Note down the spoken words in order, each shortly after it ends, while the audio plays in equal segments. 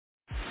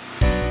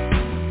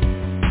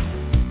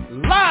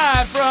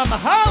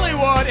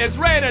Hollywood is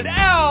rated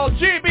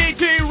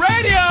LGBT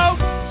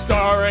Radio,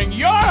 starring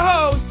your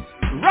host,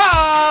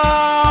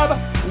 Rob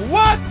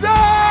Watson!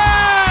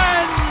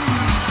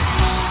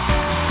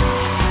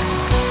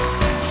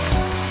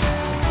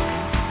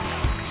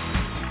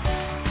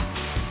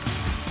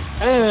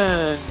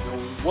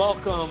 And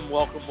welcome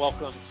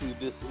to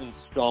this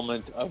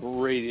installment of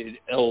Rated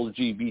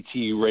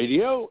LGBT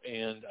Radio,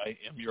 and I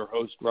am your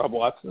host, Rob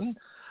Watson.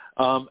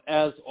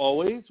 As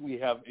always, we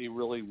have a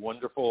really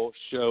wonderful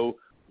show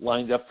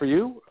lined up for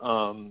you,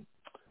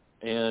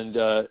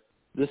 and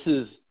this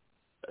is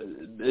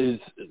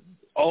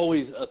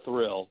always a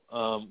thrill.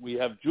 We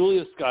have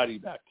Julia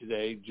Scotti back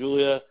today.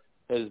 Julia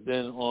has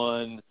been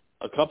on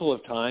a couple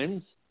of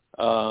times.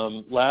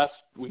 Last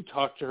we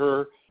talked to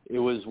her, it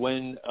was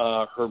when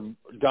her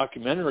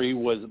documentary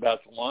was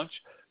about to launch,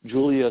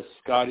 Julia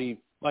Scotti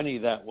Funny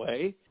That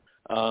Way,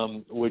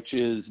 which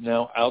is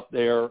now out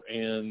there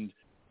and,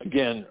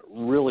 again,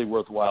 really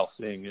worthwhile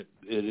seeing. It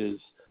is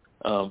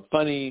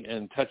funny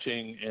and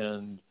touching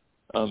and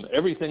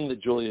everything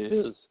that Julia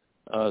is,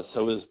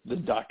 so is the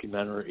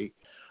documentary.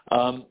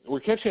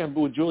 We're catching up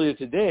with Julia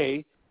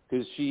today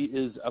because she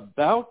is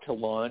about to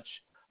launch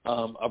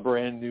a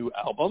brand new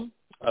album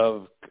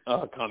of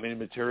comedy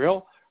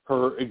material.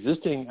 Her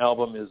existing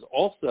album is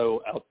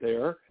also out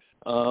there.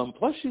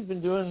 Plus, she's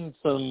been doing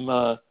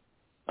some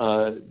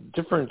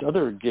different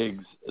other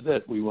gigs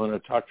that we want to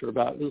talk to her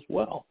about as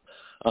well.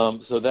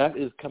 So that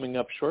is coming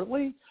up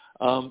shortly.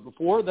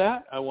 Before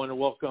that, I want to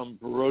welcome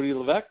Brody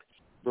Levesque.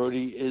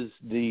 Brody is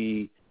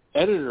the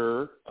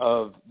editor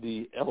of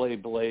the LA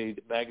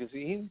Blade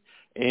magazine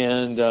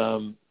and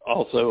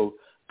also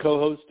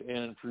co-host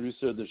and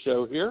producer of the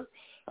show here.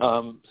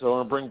 So I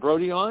want to bring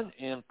Brody on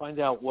and find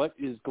out what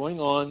is going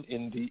on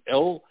in the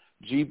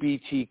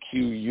LGBTQ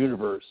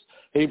universe.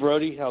 Hey,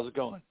 Brody, how's it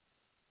going?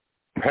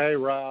 Hey,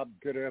 Rob.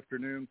 Good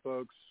afternoon,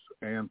 folks,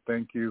 and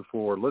thank you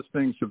for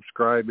listening,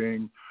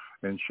 subscribing,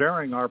 and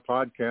sharing our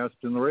podcast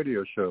and the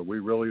radio show. We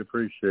really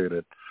appreciate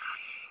it.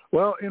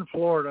 Well, in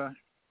Florida,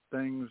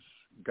 things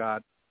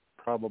got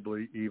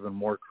probably even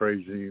more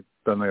crazy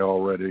than they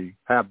already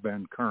have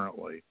been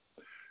currently.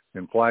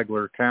 In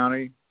Flagler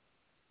County,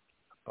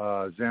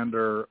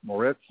 Xander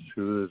Moritz,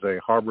 who is a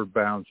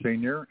Harvard-bound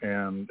senior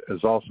and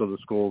is also the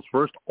school's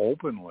first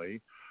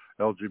openly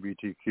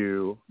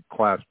LGBTQ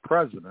class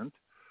president,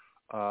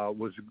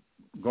 was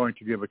going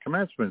to give a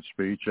commencement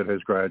speech at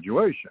his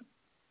graduation.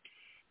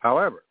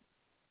 However,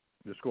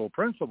 the school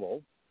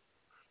principal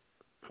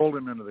pulled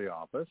him into the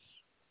office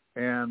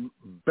and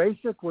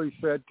basically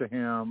said to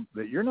him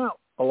that you're not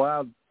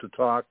allowed to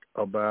talk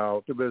about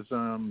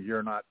activism,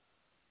 you're not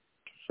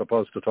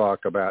supposed to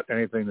talk about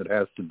anything that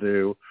has to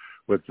do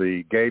with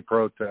the gay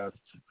protests.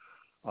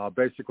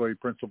 Basically,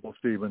 Principal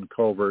Stephen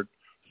Covert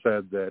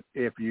said that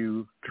if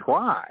you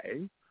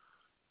try,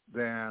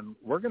 then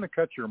we're going to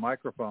cut your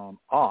microphone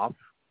off,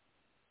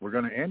 we're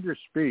going to end your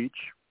speech,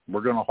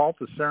 we're going to halt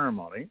the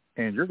ceremony,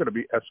 and you're going to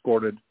be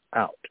escorted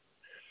out.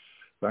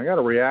 So I got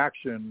a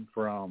reaction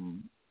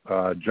from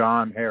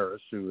John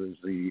Harris, who is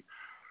the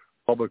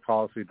public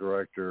policy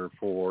director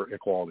for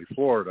Equality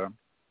Florida.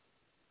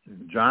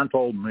 John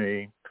told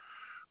me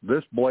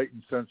this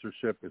blatant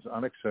censorship is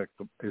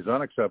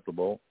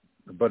unacceptable,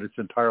 but it's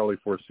entirely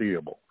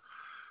foreseeable.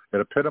 It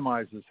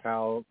epitomizes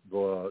how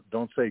the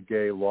Don't Say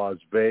Gay law's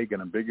vague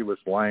and ambiguous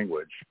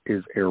language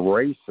is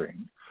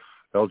erasing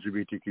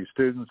LGBTQ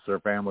students, their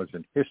families,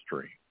 and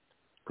history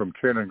from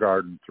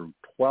kindergarten through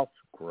 12th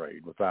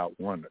grade without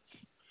limits.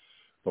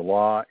 The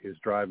law is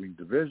driving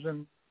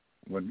division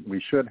when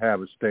we should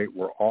have a state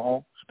where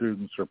all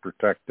students are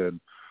protected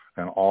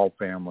and all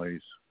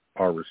families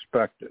are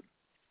respected.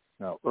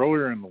 Now,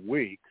 earlier in the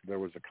week, there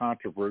was a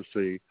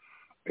controversy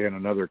in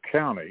another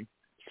county,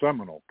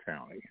 Seminole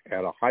County,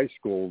 at a high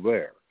school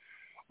there.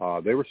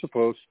 They were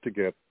supposed to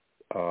get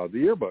the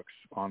yearbooks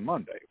on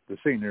Monday. The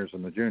seniors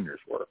and the juniors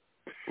were.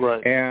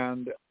 Right.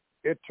 And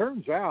it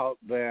turns out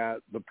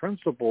that the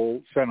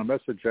principal sent a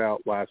message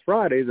out last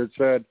Friday that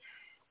said,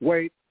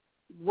 wait,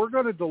 we're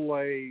going to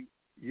delay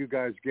you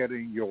guys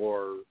getting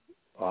your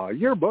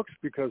yearbooks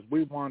because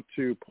we want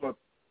to put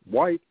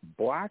white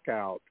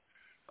blackout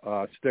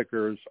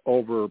stickers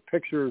over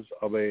pictures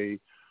of a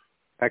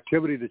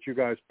activity that you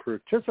guys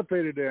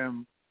participated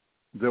in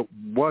that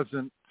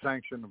wasn't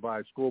sanctioned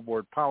by school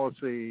board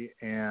policy.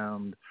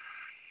 And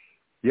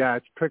yeah,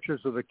 it's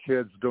pictures of the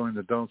kids doing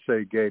the Don't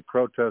Say Gay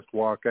protest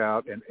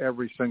walkout, and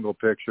every single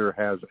picture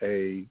has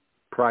a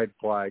pride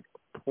flag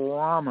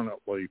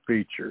prominently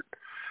featured.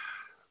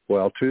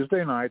 Well,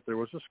 Tuesday night there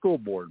was a school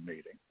board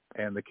meeting,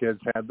 and the kids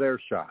had their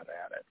shot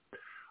at it.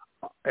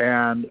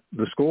 And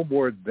the school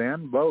board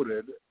then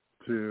voted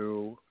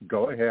to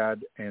go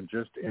ahead and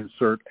just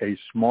insert a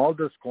small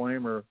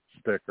disclaimer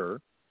sticker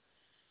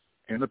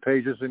in the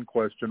pages in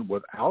question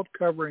without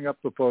covering up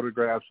the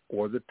photographs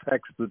or the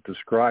text that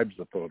describes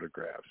the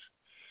photographs.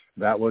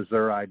 That was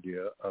their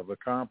idea of a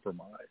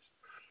compromise.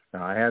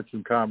 Now, I had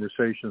some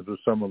conversations with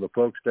some of the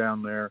folks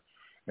down there,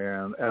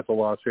 and at the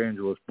Los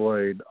Angeles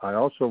Blade, I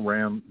also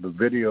ran the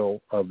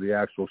video of the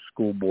actual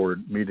school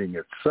board meeting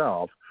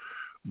itself,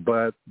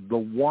 But the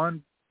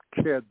one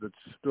kid that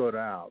stood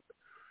out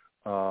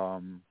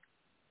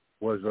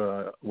was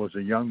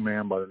a young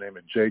man by the name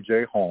of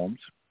J.J. Holmes.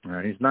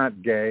 He's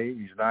not gay.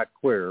 He's not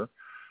queer.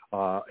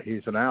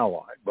 He's an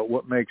ally. But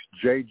what makes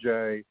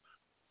J.J.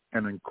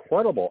 an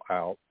incredible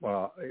out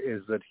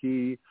is that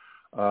he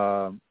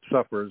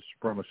suffers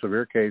from a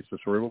severe case of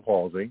cerebral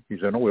palsy.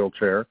 He's in a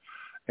wheelchair,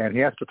 and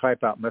he has to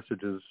type out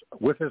messages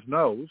with his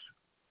nose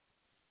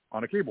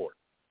on a keyboard,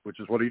 which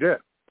is what he did.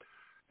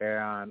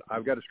 And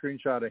I've got a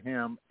screenshot of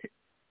him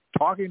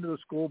talking to the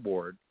school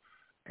board,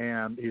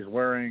 and he's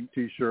wearing a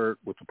T-shirt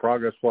with the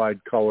Progress Flag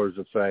colors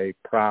that say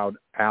Proud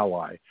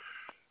Ally.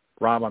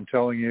 Rob, I'm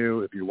telling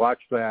you, if you watch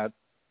that,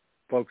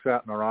 folks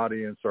out in our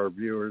audience, our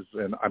viewers,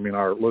 and I mean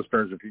our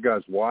listeners, if you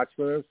guys watch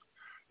this,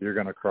 you're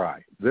going to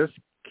cry. This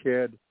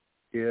kid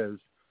is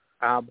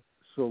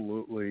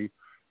absolutely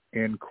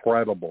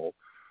incredible.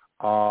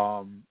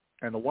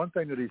 And the one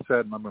thing that he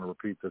said, and I'm going to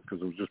repeat this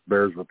because it just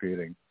bears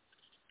repeating,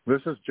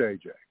 this is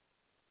JJ.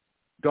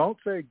 Don't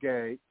say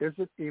gay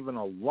isn't even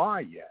a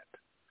lie yet,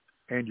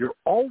 and you're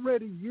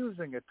already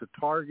using it to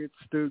target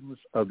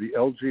students of the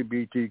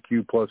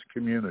LGBTQ plus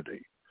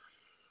community.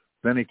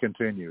 Then he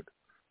continued,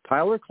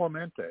 Tyler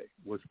Clemente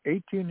was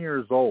 18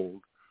 years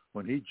old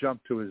when he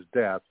jumped to his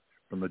death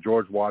from the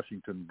George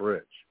Washington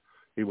Bridge.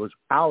 He was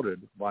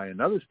outed by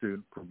another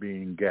student for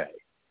being gay.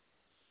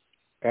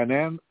 And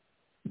then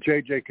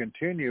JJ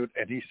continued,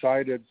 and he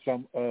cited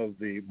some of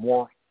the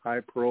more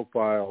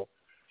high-profile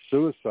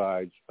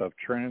suicides of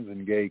trans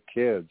and gay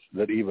kids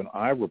that even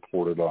I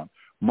reported on.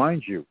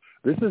 Mind you,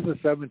 this is a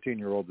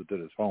 17-year-old that did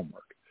his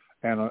homework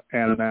and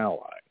an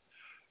ally.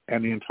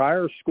 And the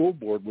entire school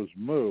board was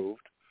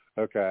moved,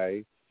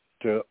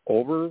 to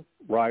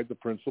override the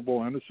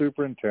principal and the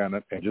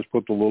superintendent and just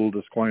put the little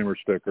disclaimer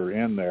sticker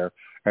in there.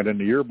 And in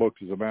the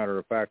yearbooks, as a matter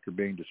of fact, are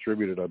being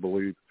distributed, I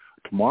believe,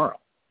 tomorrow.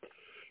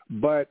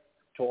 But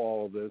to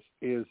all of this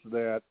is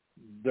that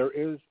there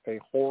is a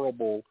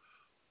horrible,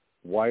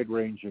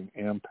 wide-ranging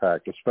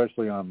impact,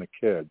 especially on the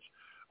kids.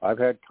 I've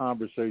had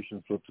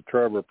conversations with the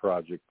Trevor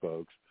Project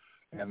folks,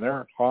 and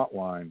their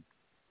hotline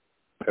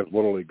has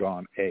literally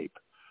gone ape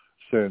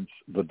since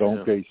the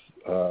Don't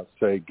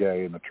Say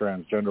Gay and the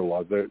transgender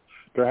laws.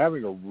 They're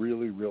having a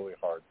really, really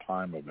hard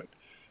time of it.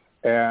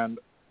 And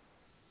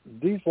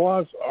these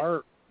laws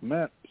are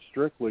meant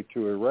strictly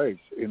to erase.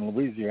 In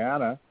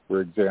Louisiana, for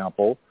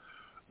example,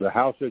 the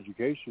House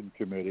Education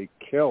Committee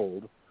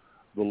killed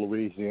the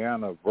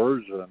Louisiana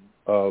version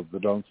of the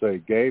Don't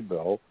Say Gay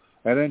bill.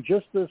 And then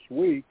just this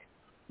week,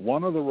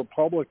 one of the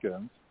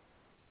Republicans,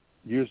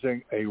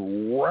 using a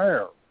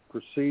rare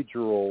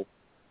procedural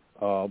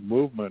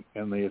movement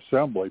in the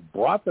assembly,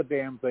 brought the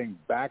damn thing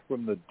back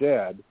from the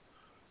dead,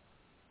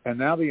 and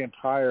now the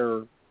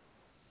entire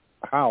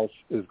House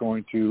is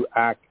going to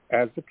act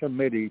as a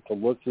committee to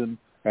listen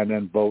and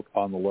then vote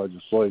on the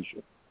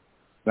legislation.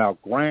 Now,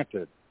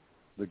 granted,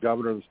 the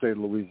governor of the state of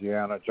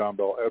Louisiana, John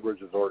Bel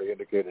Edwards, has already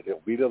indicated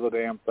he'll veto the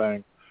damn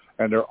thing,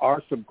 and there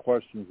are some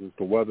questions as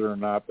to whether or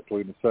not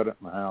between the Senate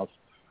and the House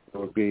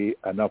there would be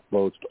enough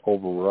votes to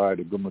override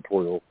a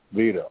gubernatorial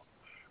veto.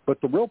 But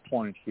the real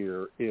point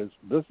here is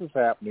this is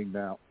happening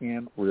now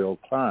in real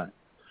time.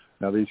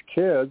 Now, these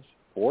kids,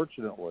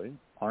 fortunately,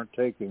 aren't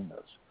taking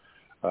this.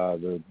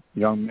 The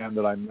young man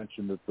that I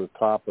mentioned at the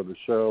top of the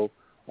show,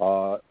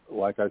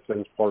 like I said,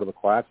 is part of a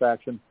class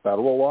action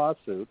federal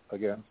lawsuit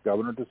against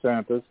Governor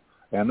DeSantis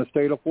and the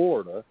state of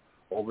Florida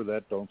over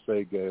that Don't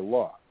Say Gay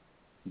law.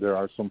 There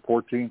are some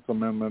 14th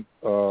Amendment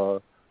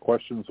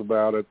questions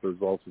about it.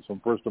 There's also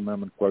some First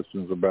Amendment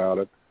questions about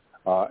it,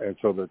 and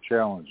so they're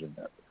challenging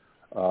it.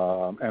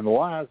 And the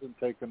law hasn't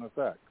taken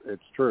effect.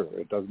 It's true.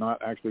 It does not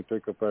actually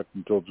take effect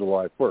until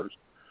July 1st.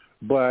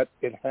 But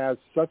it has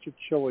such a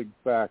chilling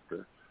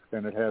factor,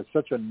 and it has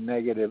such a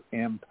negative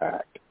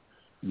impact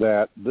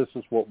that this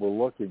is what we're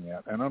looking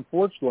at. And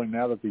unfortunately,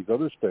 now that these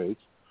other states,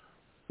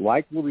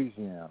 like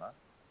Louisiana,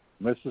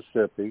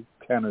 Mississippi,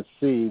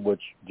 Tennessee,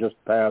 which just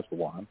passed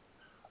one,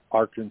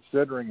 are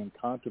considering and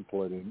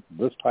contemplating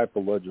this type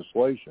of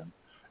legislation,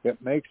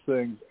 it makes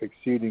things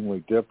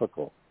exceedingly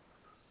difficult.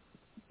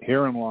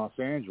 Here in Los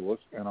Angeles,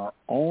 in our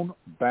own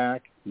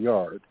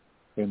backyard,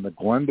 in the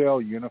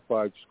Glendale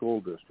Unified School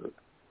District,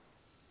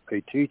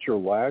 a teacher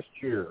last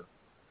year,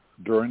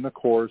 during the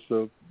course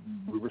of,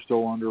 we were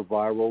still under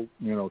viral,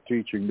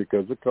 teaching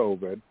because of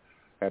COVID,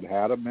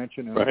 had a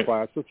mention in a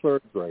class of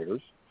third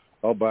graders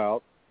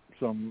about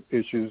some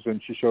issues,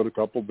 and she showed a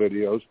couple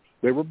videos.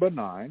 They were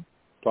benign,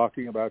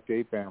 talking about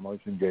gay families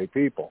and gay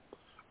people,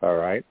 all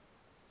right?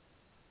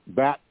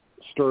 That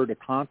stirred a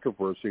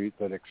controversy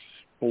that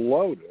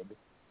exploded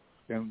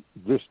in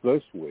this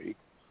week,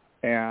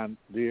 and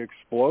the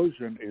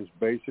explosion is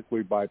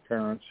basically by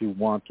parents who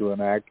want to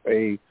enact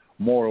a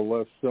more or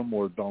less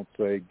similar Don't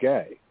Say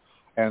Gay.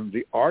 And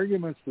the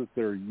arguments that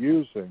they're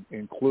using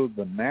include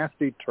the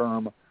nasty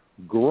term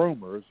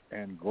groomers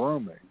and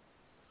grooming,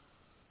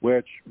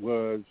 which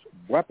was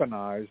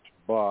weaponized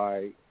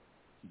by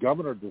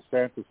Governor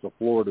DeSantis of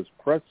Florida's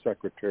press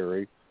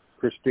secretary,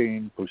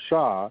 Christine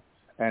Bouchard,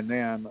 And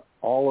then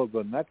all of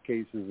the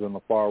nutcases in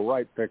the far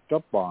right picked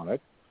up on it,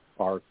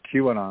 our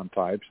QAnon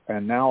types,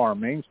 and now our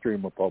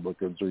mainstream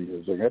Republicans are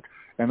using it.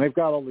 And they've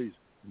got all these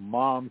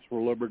moms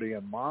for liberty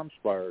and moms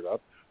fired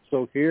up.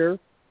 So here,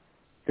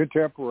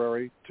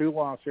 contemporary to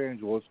Los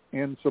Angeles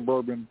in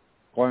suburban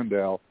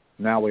Glendale,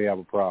 now we have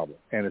a problem.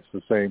 And it's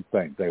the same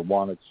thing. They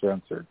want it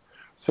censored.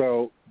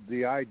 So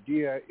the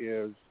idea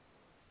is,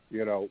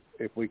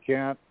 if we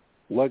can't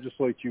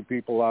legislate you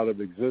people out of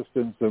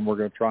existence, then we're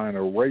going to try and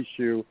erase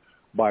you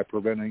by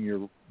preventing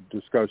your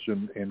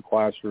discussion in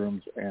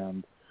classrooms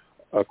and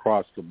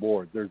across the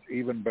board. There's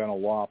even been a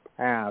law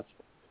passed,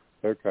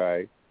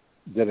 that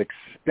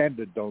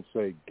extended, don't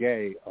say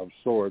gay, of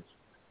sorts,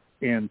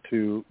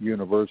 into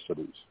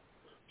universities.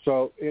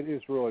 So it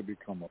has really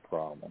become a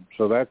problem.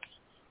 So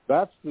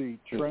that's the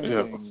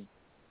trending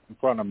in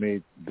front of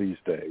me these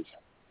days.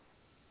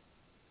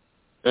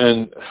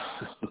 And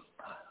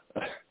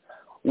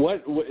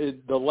what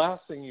the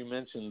last thing you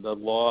mentioned, the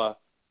law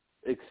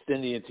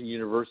extending it to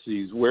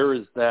universities, where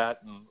is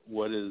that, and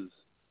what is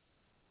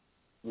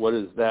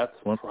that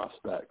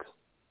prospects?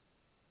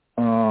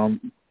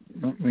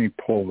 Let me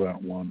pull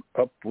that one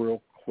up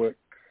real quick.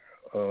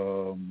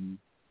 I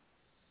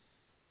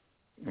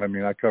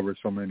cover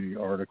so many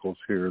articles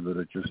here that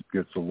it just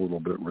gets a little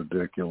bit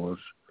ridiculous.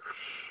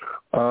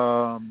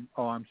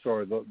 I'm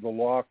sorry. The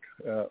law,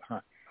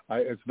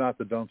 it's not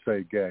the don't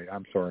say gay.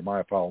 I'm sorry.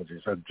 My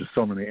apologies. I have just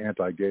so many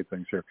anti-gay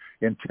things here.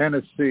 In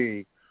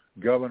Tennessee,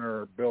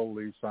 Governor Bill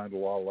Lee signed a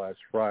law last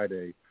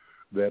Friday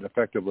that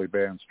effectively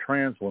bans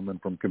trans women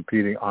from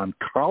competing on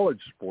college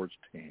sports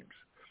teams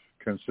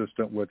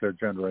consistent with their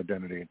gender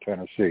identity in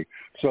Tennessee.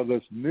 So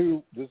this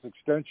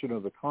extension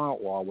of the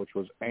current law, which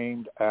was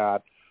aimed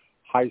at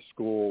high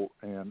school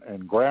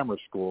and grammar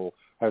school,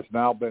 has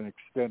now been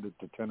extended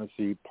to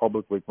Tennessee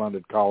publicly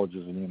funded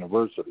colleges and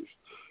universities.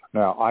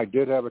 Now, I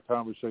did have a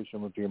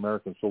conversation with the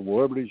American Civil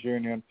Liberties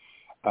Union,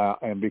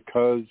 and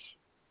because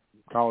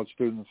college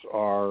students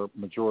are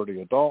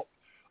majority adult,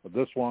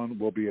 this one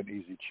will be an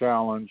easy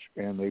challenge,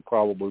 and they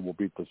probably will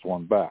beat this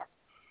one back.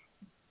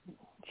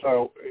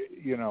 So,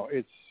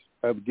 it's,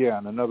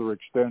 again, another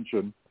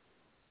extension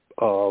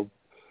to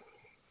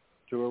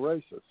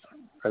erase us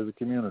as a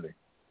community.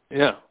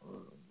 Yeah.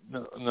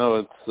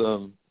 No,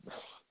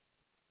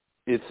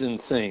 it's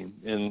insane,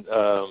 and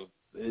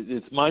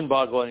it's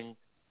mind-boggling,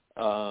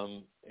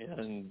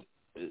 and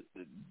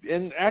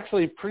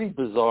actually pretty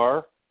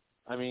bizarre.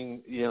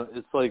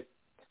 It's like,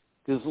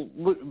 because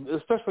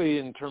especially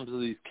in terms of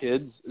these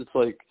kids, it's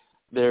like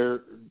they're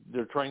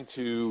trying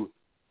to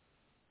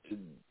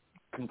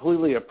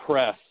completely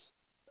oppress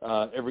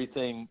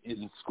everything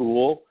in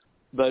school,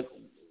 but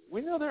we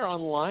know they're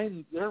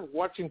online. They're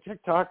watching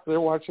TikTok. They're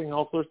watching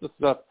all sorts of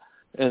stuff,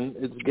 and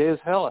it's gay as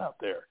hell out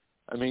there.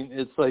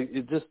 It's like,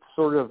 it just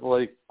sort of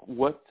like,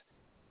 what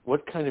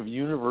kind of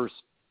universe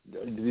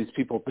do these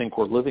people think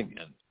we're living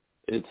in?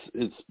 It's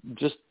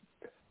just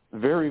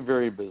very,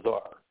 very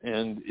bizarre,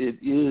 and it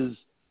is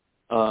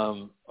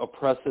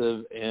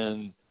oppressive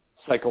and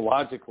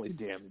psychologically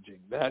damaging.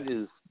 That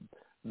is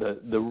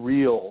the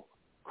real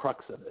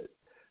crux of it,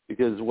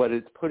 because what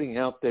it's putting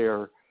out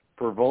there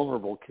for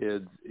vulnerable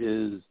kids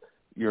is,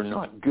 you're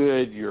not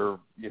good, you've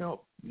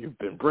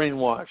been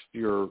brainwashed,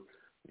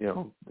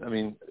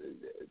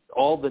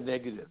 all the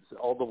negatives,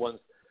 all the ones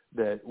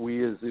that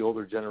we as the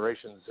older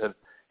generations have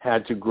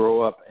had to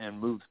grow up and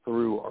move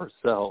through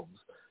ourselves,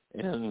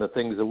 and the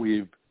things that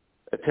we've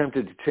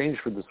attempted to change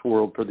for this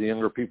world for the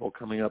younger people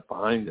coming up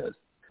behind us.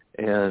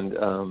 And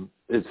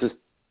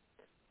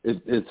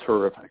it's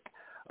horrific.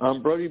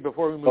 Brody,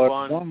 before we move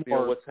on,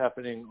 what's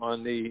happening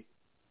on the...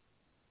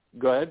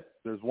 Go ahead.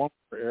 There's one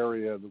more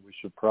area that we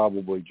should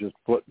probably just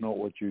footnote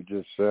what you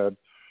just said.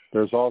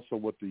 There's also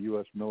what the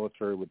U.S.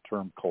 military would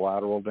term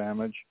collateral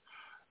damage,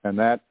 and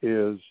that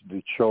is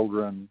the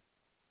children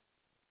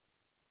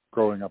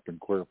growing up in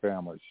queer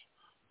families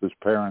whose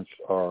parents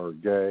are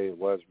gay,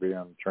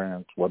 lesbian,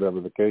 trans, whatever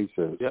the case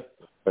is. Yep.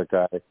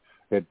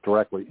 It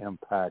directly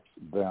impacts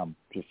them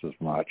just as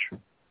much.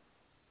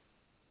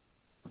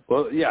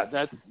 Well, yeah,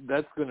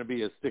 that's going to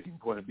be a sticking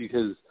point,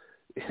 because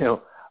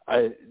that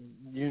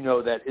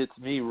hits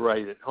me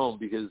right at home,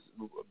 because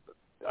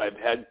I've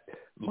had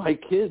my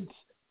kids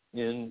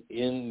in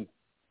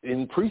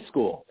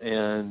preschool,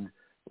 and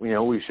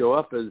we show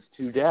up as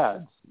two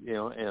dads,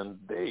 and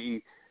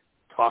they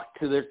talk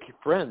to their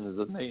friends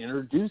and they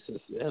introduce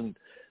us, and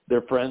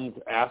their friends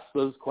ask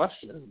those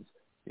questions,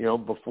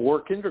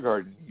 before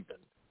kindergarten even,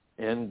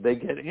 and they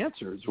get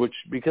answers,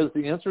 because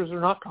the answers are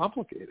not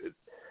complicated,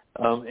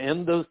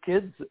 and those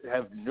kids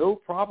have no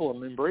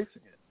problem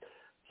embracing it.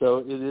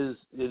 So it is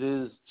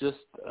just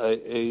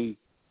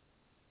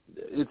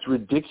it's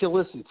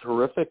ridiculous. It's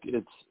horrific.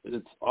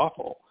 It's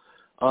awful.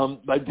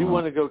 I do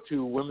want to go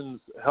to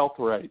women's health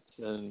rights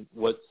and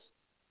what's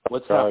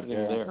happening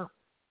there.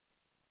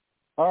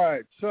 All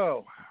right.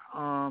 So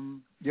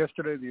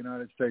yesterday, the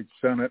United States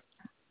Senate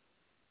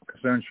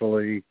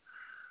essentially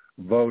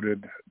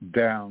voted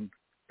down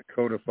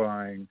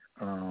codifying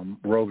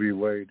Roe v.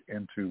 Wade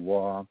into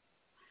law,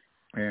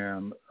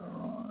 and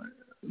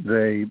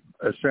they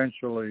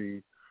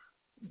essentially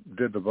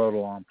did the vote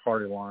along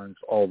party lines,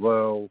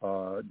 although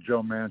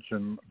Joe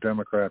Manchin,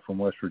 Democrat from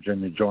West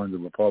Virginia, joined the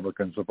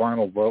Republicans. The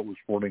final vote was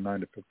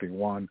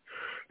 49-51.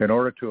 In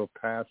order to have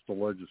passed the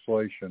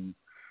legislation,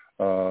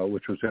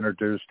 which was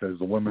introduced as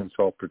the Women's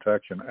Health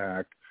Protection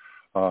Act,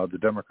 the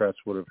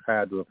Democrats would have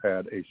had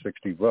a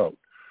 60 vote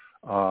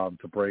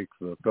to break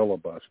the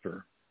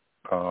filibuster.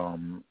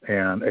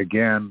 And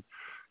again,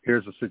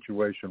 here's a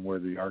situation where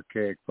the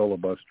archaic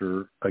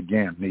filibuster,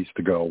 again, needs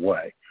to go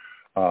away.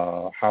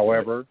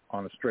 However,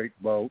 on a straight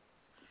vote,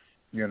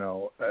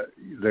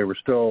 they were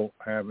still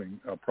having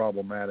a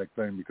problematic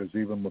thing because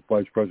even with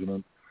Vice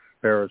President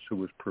Harris, who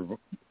was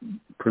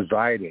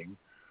presiding,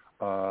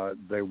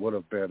 they would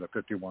have been a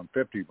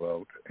 51-50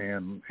 vote,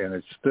 and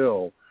it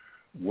still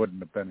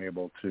wouldn't have been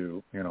able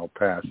to,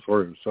 pass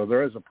through. So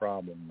there is a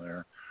problem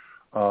there.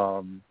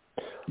 Why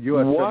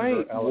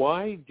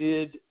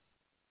did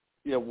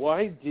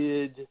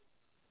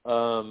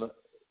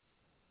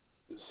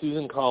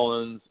Susan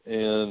Collins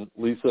and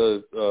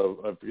Lisa,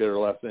 I forget her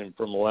last name,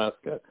 from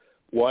Alaska,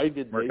 why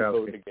did they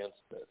vote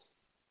against this?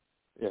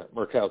 Yeah,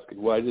 Murkowski.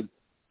 Why did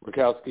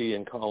Murkowski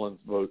and Collins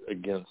vote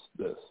against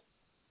this?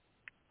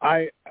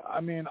 I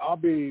mean, I'll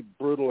be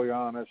brutally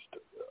honest.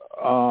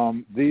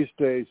 These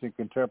days in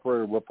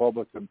contemporary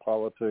Republican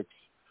politics,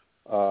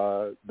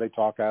 they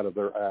talk out of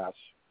their ass.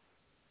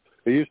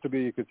 It used to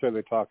be you could say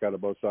they talk out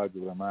of both sides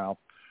of their mouth.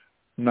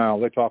 No,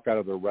 they talk out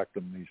of their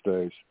rectum these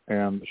days,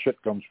 and the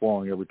shit comes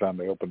flowing every time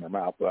they open their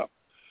mouth up.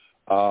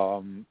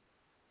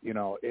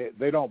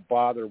 They don't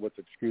bother with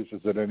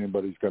excuses that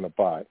anybody's going to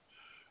buy.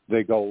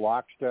 They go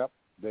lockstep.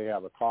 They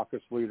have a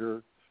caucus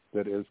leader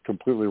that is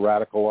completely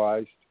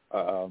radicalized.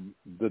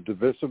 The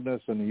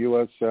divisiveness in the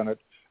U.S.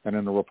 Senate and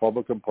in the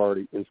Republican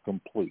Party is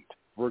complete.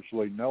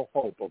 Virtually no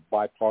hope of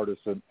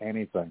bipartisan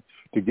anything.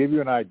 To give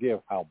you an idea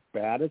of how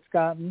bad it's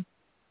gotten,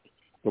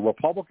 the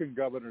Republican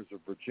governors of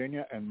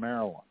Virginia and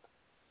Maryland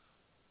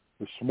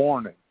this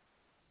morning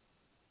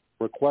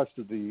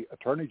requested the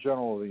Attorney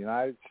General of the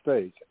United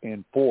States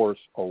enforce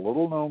a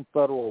little-known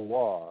federal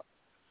law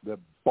that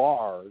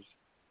bars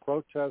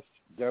protests,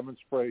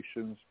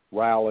 demonstrations,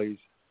 rallies,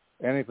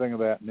 anything of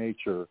that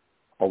nature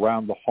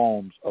around the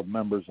homes of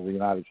members of the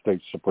United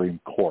States Supreme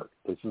Court.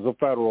 This is a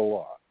federal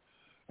law.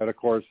 And, of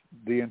course,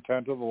 the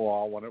intent of the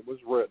law when it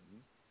was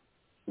written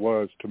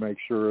was to make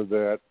sure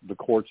that the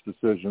court's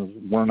decisions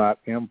were not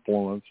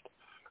influenced,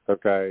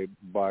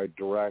 by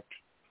direct,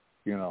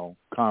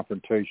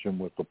 confrontation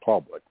with the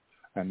public.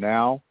 And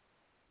now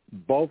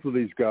both of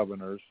these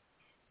governors,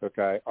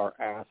 are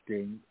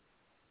asking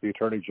the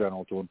Attorney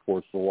General to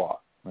enforce the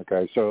law.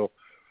 So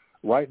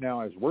right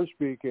now, as we're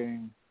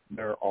speaking,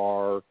 there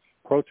are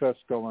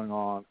protests going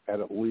on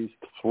at least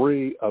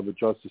 3 of the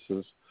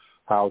justices'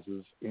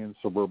 houses in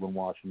suburban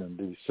Washington,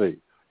 D.C.,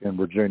 in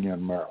Virginia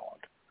and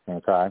Maryland,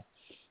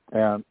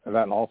 And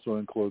that also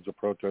includes a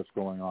protest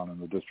going on in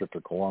the District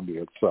of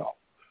Columbia itself,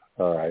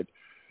 all right?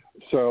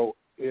 So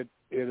it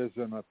is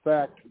an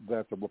effect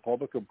that the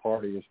Republican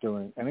Party is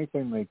doing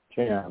anything they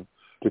can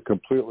to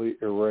completely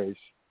erase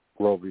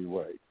Roe v.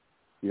 Wade,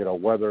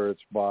 whether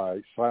it's by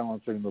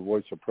silencing the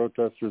voice of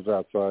protesters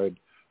outside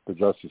the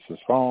justices'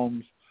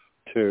 homes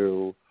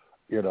to,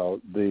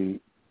 the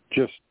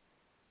just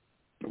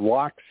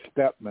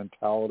lockstep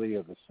mentality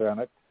of the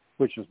Senate,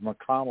 which is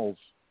McConnell's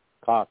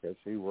caucus.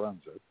 He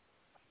runs it.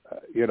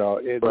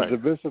 Right. The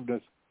divisiveness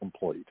is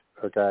complete.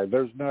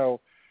 There's no.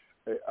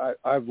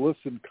 I've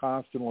listened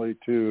constantly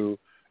to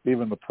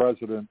even the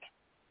president,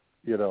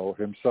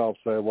 himself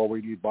say, "Well,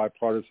 we need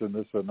bipartisan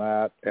this and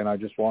that," and I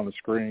just want to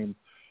scream,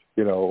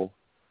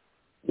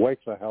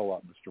 wake the hell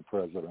up, Mr.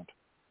 President.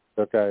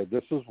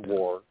 This is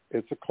war.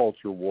 It's a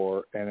culture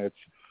war, and it's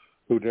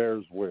who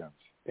dares wins,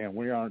 and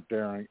we aren't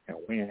daring, and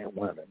we ain't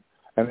winning,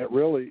 and it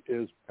really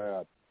is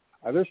bad.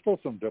 There's still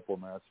some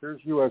diplomats.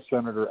 Here's U.S.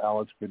 Senator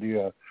Alex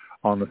Padilla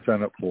on the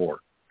Senate floor.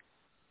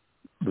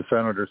 The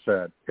senator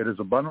said, "It is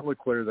abundantly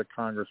clear that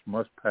Congress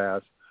must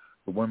pass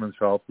the Women's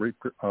Health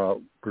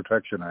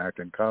Protection Act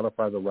and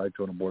codify the right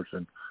to an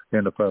abortion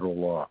into federal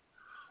law.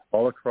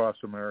 All across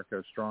America,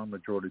 a strong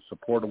majority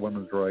support a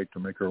woman's right to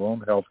make her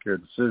own health care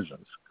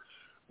decisions.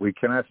 We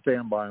cannot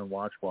stand by and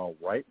watch while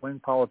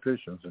right-wing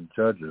politicians and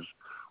judges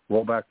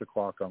roll back the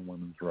clock on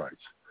women's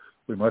rights.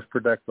 We must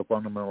protect the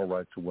fundamental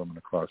rights of women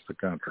across the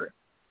country."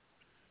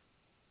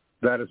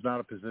 That is not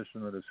a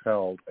position that is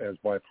held as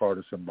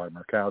bipartisan by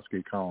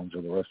Murkowski, Collins,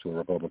 or the rest of the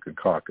Republican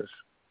caucus.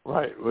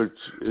 Right, which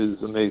is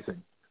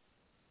amazing.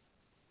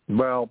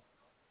 Well,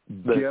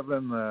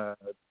 given the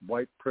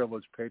white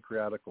privilege,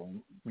 patriotical,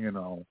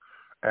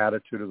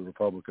 attitude of the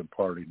Republican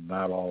Party,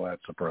 not all that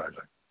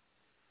surprising.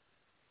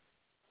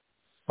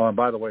 Oh, and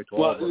by the way, to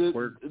all of us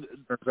queer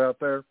listeners out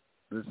there,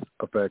 this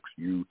affects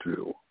you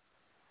too.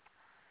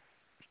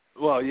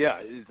 Well,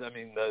 yeah.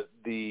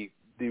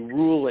 The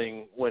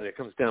ruling when it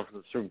comes down from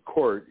the Supreme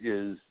Court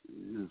is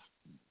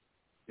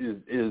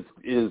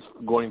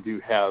going to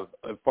have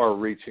a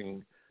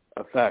far-reaching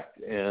effect,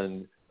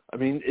 and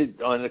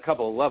on a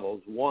couple of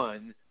levels.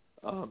 One,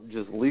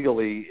 just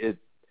legally,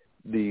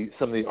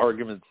 some of the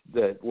arguments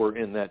that were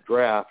in that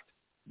draft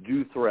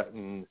do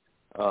threaten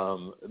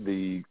all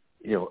the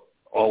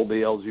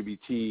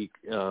LGBT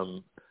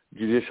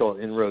judicial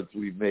inroads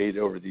we've made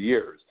over the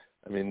years.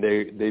 I mean,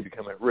 they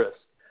become at risk.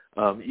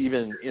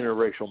 Even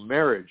interracial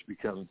marriage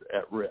becomes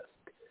at risk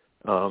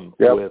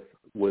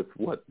with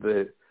what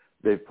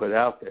they've put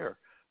out there.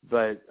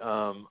 But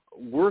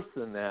worse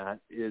than that,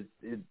 it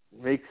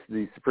makes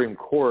the Supreme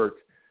Court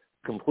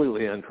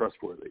completely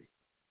untrustworthy.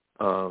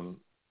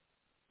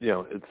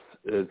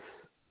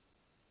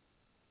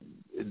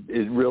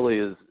 It really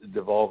is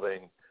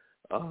devolving,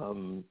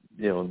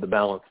 the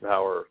balance of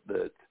power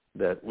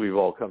that we've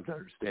all come to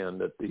understand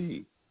that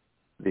the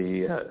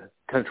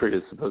country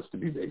is supposed to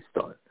be based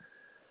on.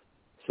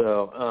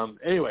 So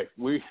anyway,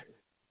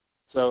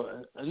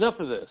 so enough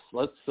of this.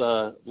 Let's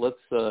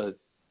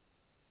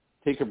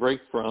take a break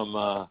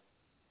from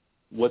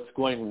what's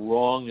going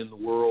wrong in the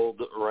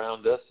world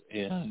around us,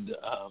 and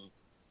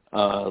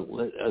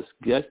let us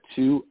get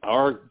to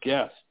our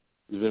guest,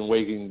 who's been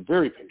waiting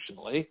very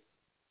patiently.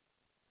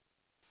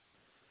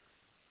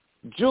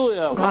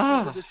 Julia,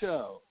 welcome to the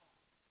show.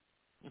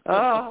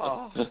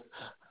 Oh.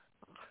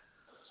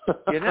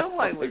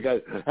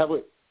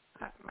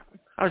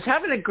 I was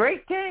having a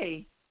great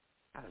day.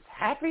 I was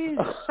happy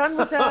the sun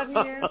was out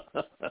here.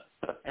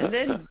 And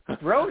then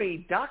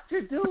Brody,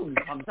 Dr. Doom,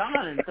 comes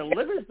on and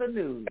delivers the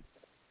news.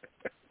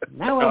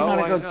 Now I'm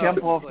going to go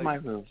jump off my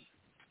roof.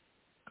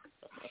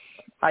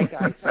 Hi,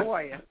 guys. How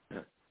are you?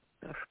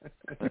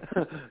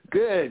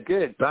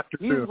 Good. Dr.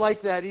 He's Doom.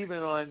 like that even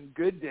on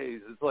good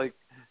days. It's like,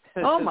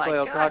 oh, my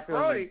God,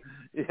 Brody.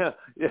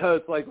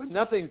 It's like when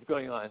nothing's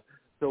going on.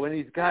 So when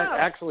he's got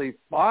actually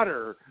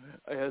fodder,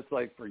 it's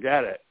like,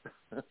 forget it.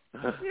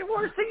 The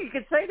worst thing you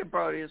could say to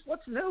Brody is,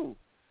 what's new?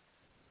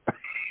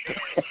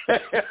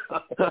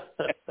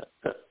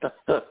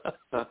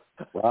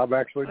 Rob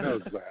actually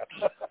knows that.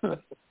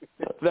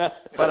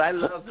 But I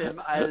love him.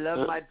 I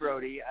love my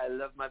Brody. I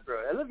love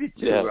you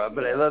too, Rob,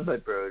 but I love my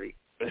Brody.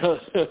 I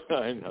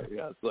know,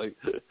 yeah. It's like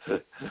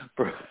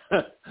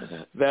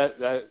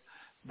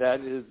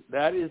that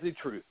is the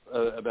truth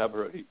about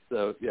Brody.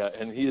 So yeah,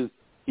 and he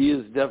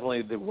is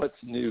definitely the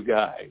what's new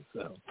guy.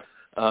 So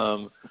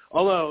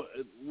although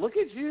look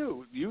at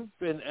you, you've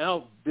been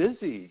out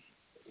busy,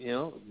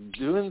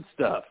 doing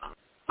stuff.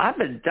 I've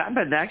been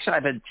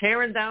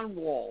tearing down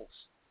walls,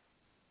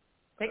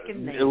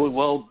 taking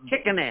names,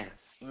 kicking ass.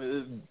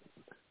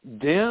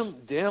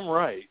 Damn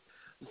right.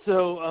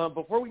 So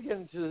before we get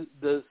into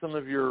some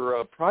of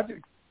your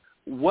projects,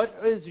 what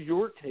is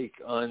your take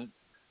on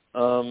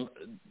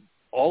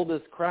all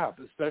this crap,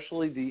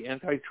 especially the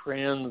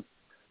anti-trans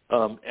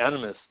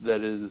animus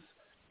that is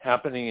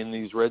happening in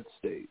these red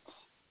states?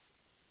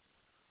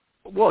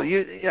 Well,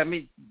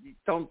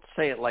 don't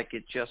say it like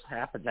it just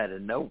happened out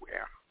of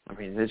nowhere. I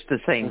mean, it's the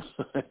same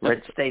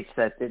red states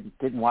that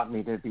didn't want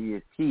me to be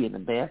a tea in the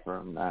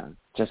bathroom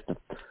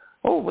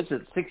was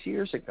it 6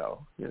 years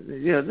ago?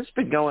 This has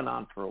been going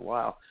on for a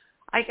while.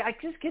 I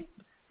just get,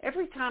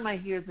 every time I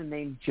hear the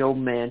name Joe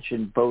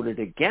Manchin voted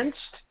against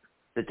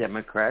the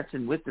Democrats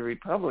and with the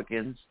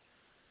Republicans,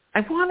 I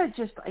want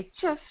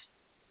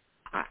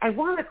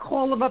to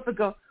call him up and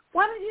go,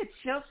 why don't you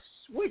just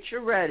switch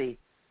already?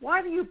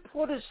 Why do you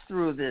put us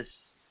through this?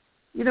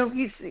 He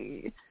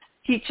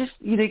just,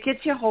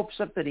 gets your hopes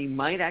up that he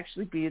might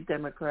actually be a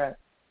Democrat.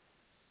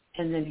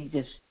 And then he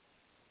just,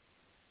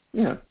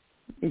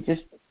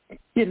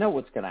 you know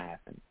what's going to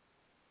happen.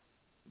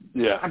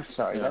 Yeah. I'm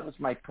sorry. Yeah. That was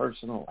my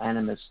personal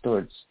animus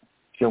towards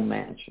Joe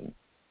Manchin.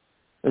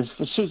 As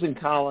for Susan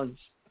Collins,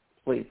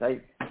 please,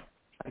 I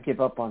give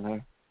up on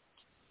her.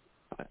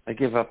 I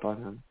give up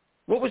on her.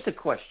 What was the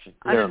question?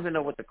 I don't even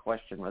know what the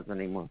question was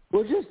anymore.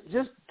 Well,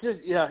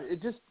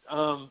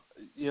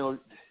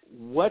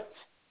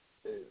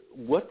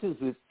 what does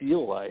it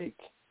feel like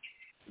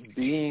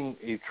being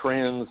a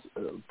trans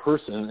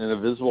person and a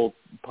visible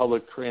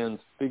public trans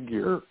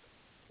figure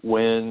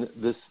when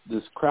this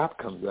crap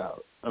comes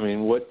out? I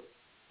mean, what?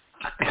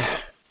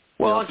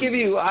 Well, I'll give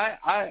you.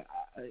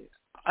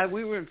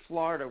 We were in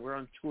Florida. We're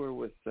on tour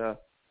with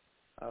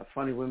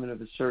Funny Women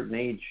of a Certain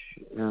Age,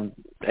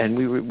 and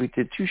we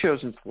did 2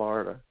 shows in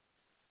Florida.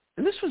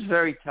 And this was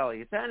very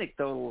telling. It's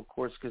anecdotal, of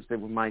course, because they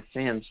were my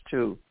fans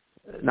too,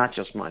 not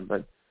just mine.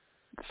 But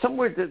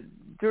somewhere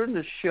during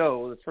the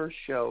show, the first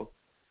show,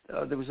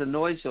 there was a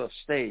noise off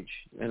stage,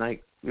 and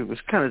it was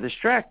kind of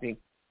distracting.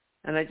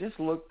 And I just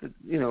looked at,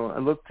 I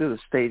looked to the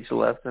stage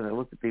left, and I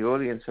looked at the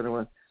audience, and I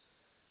went,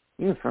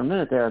 for a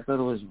minute there, I thought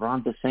it was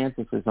Ron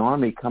DeSantis'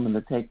 army coming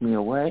to take me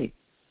away.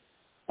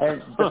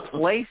 And the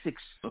place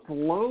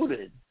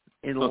exploded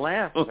in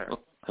laughter.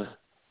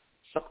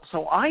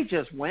 So I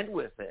just went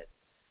with it.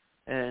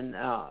 And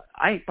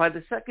by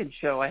the second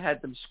show, I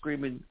had them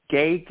screaming,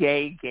 gay,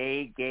 gay,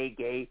 gay, gay,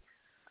 gay.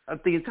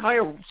 The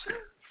entire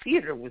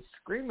theater was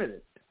screaming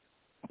it.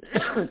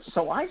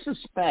 So I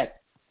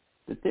suspect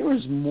that there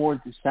is more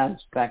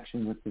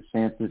dissatisfaction with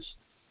DeSantis,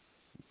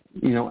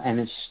 and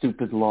his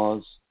stupid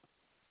laws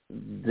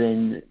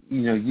than,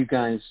 you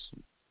guys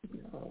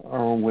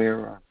are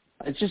aware of.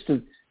 It's just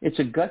It's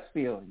a gut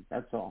feeling.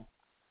 That's all.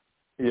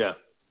 Yeah.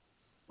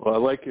 Well, I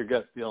like your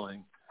gut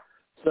feeling.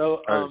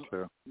 So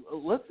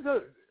let's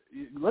go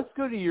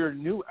to your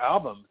new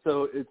album.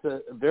 So it's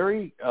a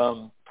very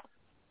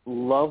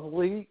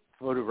lovely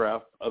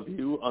photograph of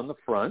you on the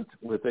front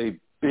with a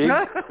big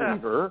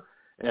cleaver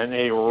and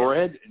a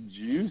red,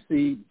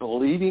 juicy,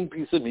 bleeding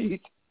piece of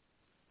meat.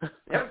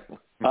 Yep.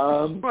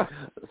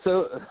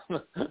 So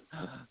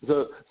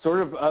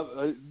sort of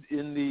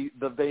in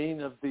the vein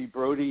of the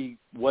Brody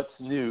 "What's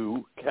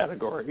New"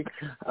 category,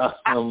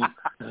 called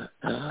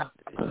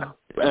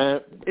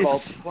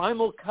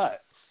Primal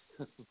Cuts.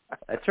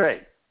 That's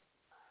right.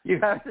 You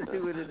have to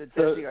do it in a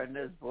Desi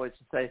Arnaz voice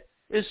and say,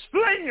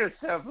 "Explain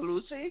yourself,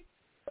 Lucy.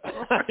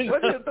 What are you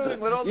doing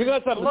with all you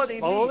this got some bloody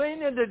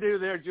explaining to do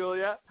there,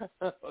 Julia.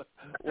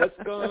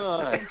 What's going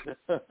on?"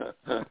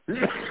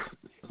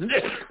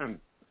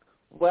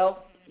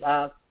 Well,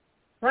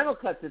 Primal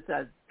Cuts, it's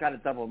got a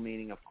double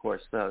meaning, of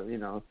course, but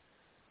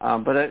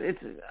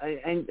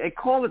I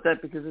call it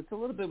that because it's a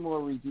little bit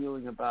more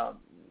revealing about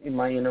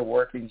my inner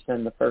workings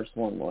than the first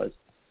one was.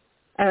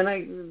 And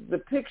the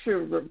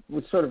picture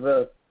was sort of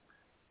a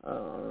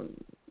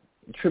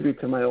tribute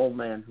to my old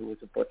man who was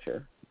a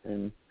butcher,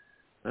 and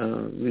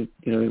we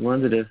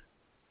wanted to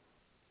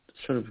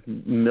sort of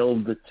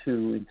meld the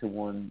two into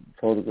one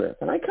photograph,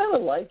 and I kind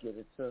of like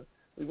it.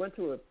 We went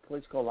to a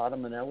place called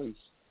Ottomanelli's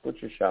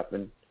butcher shop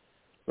in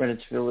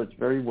Greenwich Village,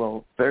 very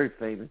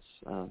famous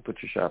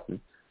butcher shop,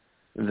 and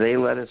they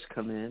let us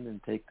come in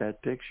and take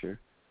that picture.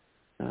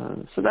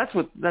 So that's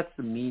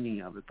the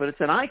meaning of it. But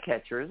it's an eye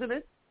catcher, isn't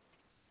it?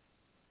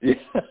 Yeah,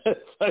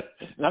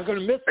 not going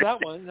to miss that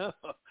one. No,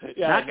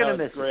 yeah, not going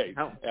to miss great. it.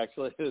 No.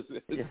 Actually,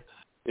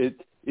 it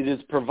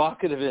is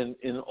provocative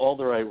in all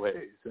the right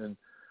ways, and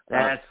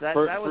that was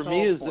for the me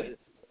whole is point.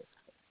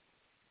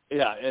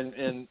 Yeah,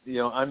 and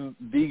I'm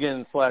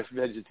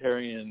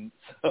vegan/vegetarian,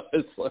 so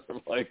it's sort of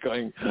like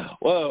going,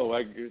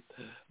 whoa,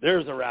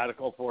 there's a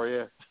radical for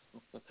you.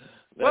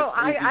 Well,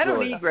 I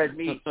don't eat red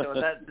meat, so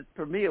that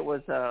for me it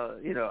was,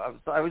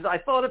 I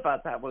thought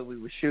about that when we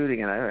were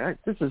shooting, and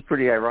this is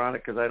pretty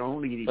ironic because I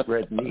don't really eat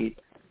red meat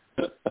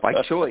by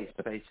choice,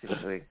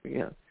 basically.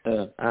 Yeah.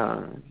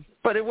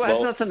 But it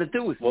has nothing to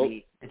do with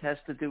meat. It has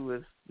to do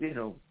with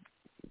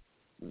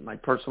my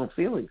personal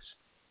feelings.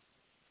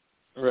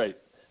 Right.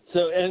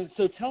 So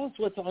tell us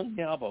what's on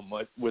the album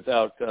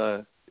without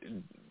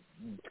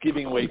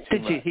giving away too much.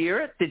 Did you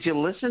hear it? Did you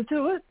listen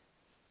to it?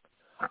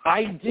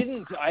 I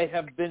didn't. I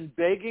have been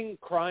begging,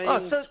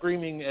 crying,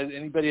 screaming at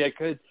anybody I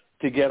could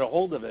to get a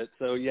hold of it.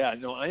 So yeah,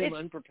 no, I am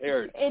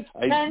unprepared. It's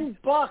 $10,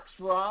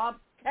 Rob.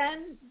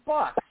 $10.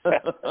 I'll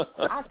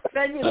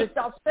send you the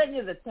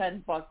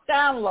 $10.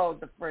 Download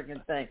the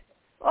friggin' thing.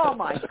 Oh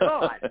my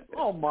God.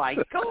 Oh my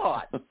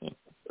God.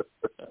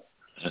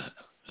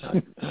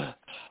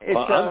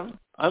 It's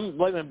I'm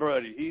like my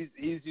Brody.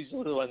 He's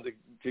usually the one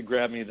to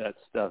grab me that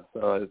stuff.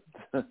 So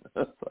all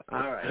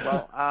right.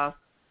 Well,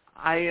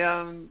 I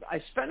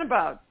spent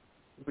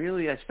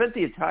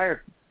the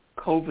entire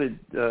COVID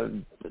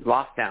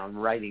lockdown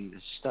writing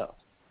this stuff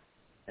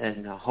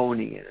and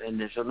honing it, and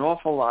there's an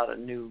awful lot of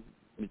new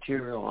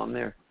material on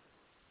there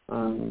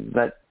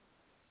that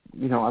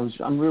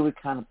I'm really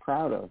kind of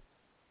proud of.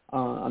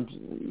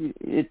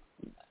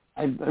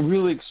 I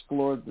really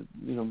explored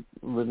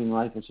living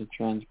life as a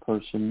trans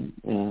person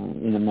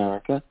in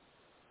America.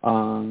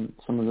 Some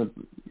of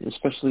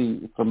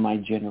especially from my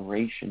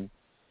generation,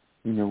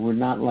 we're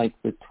not like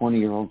the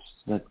 20-year-olds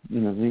that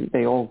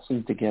they all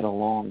seem to get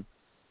along.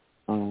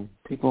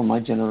 People in my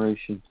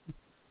generation,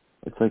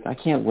 it's like I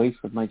can't wait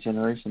for my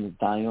generation to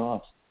die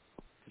off.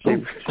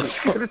 They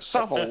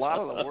solve a lot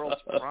of the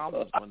world's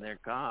problems when they're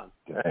gone.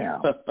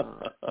 Damn.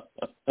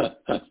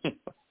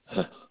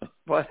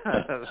 But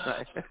not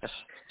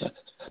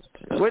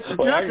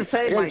to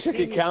say my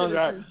senior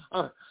calendar.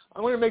 I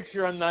want to make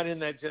sure I'm not in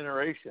that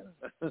generation.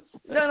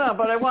 No,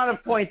 but I want to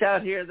point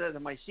out here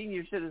that my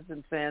senior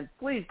citizen fans,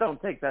 please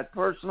don't take that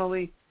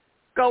personally.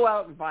 Go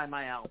out and buy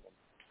my album.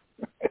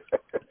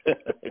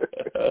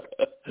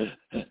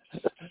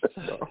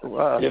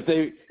 If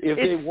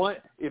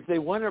they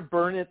want to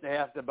burn it, they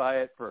have to buy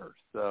it first.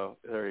 So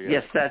there you go.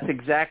 Yes, that's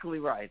exactly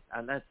right,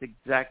 and that's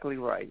exactly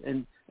right.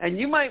 And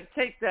you might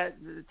take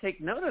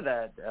note of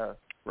that,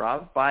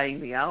 Rob, buying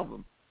the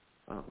album.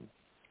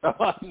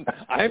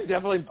 I'm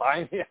definitely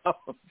buying the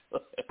album.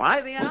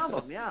 Buy the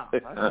album, yeah.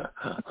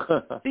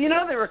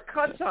 There were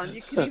cuts on.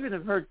 You can even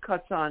have heard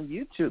cuts on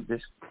YouTube.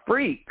 There's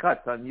free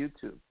cuts on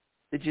YouTube.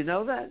 Did you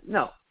know that?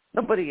 No,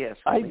 nobody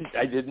asked. I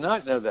did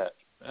not know that.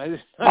 I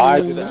did not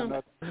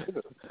know that.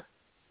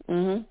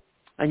 Mm-hmm.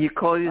 And you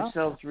call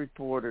yourselves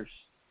reporters.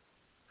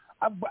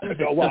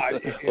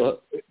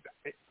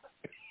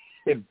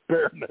 In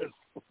fairness,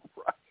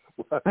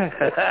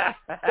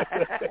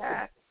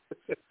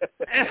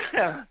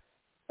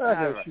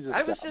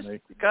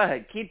 Go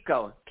ahead, keep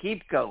going.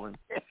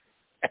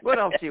 What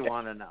else do you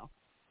want to know?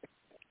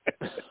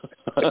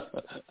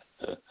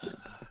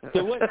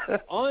 So what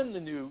on the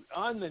new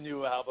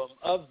album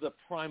of the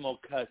Primal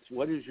Cuts,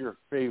 what is your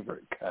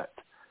favorite cut?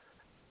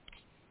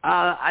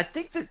 I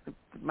think that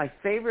my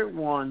favorite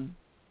one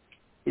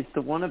is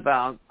the one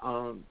about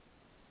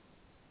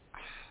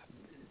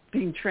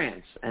being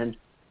trans and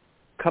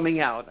coming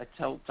out.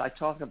 I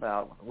talk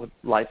about what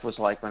life was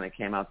like when I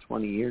came out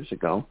 22 years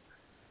ago,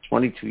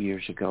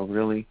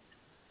 really.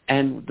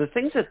 And the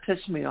things that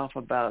piss me off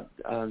about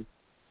how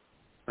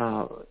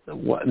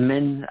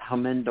men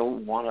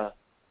don't want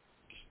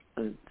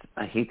to,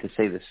 I hate to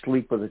say this,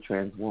 sleep with a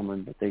trans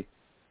woman, but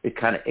it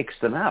kind of icks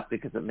them out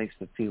because it makes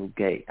them feel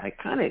gay. I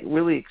kind of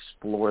really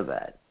explore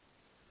that.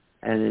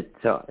 And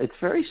it's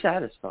very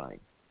satisfying.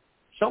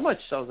 So much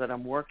so that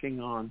I'm working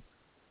on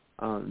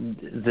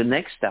the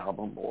next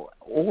album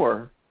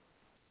or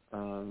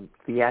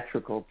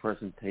theatrical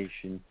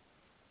presentation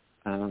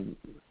for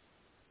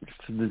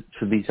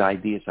these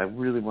ideas. I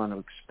really want to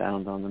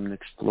expound on them and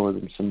explore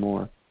them some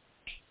more.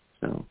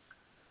 So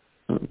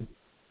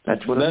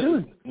that's what I'm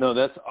doing. No,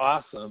 that's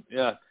awesome.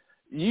 Yeah.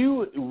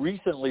 You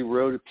recently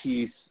wrote a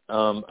piece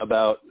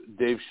about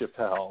Dave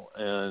Chappelle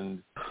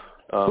and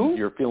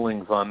your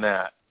feelings on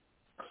that.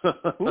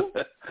 Who?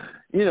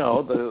 You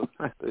know,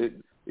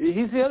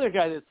 he's the other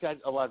guy that's got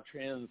a lot of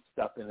trans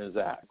stuff in his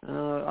act.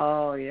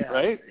 Oh yeah.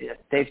 Right? Yeah.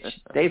 Dave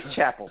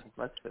Chappell.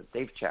 That's it.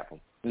 Dave Chappell.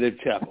 Dave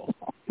Chappell.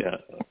 Yeah.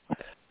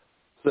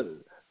 So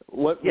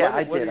what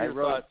are your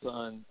thoughts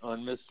on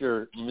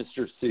Mr.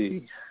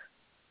 C?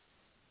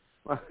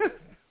 All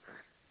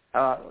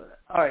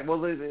right. Well,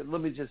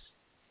 let me just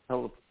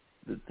tell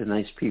the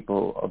nice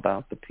people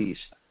about the piece.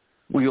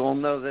 We all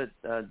know that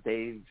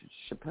Dave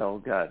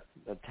Chappelle got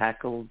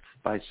tackled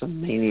by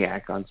some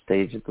maniac on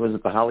stage. Was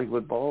it the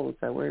Hollywood Bowl? Is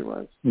that where he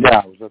was? Yeah,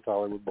 it was at the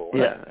Hollywood Bowl.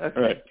 Yeah.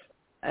 Okay. Right.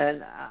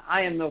 And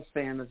I am no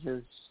fan of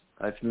his.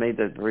 I've made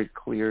that very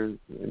clear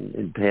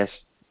in past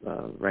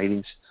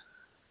writings.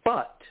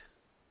 But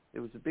it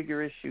was a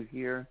bigger issue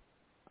here.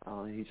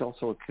 He's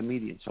also a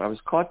comedian. So I was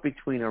caught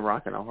between a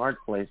rock and a hard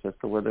place as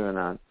to whether or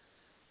not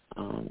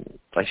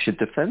I should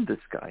defend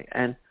this guy.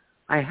 And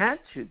I had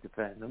to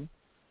defend him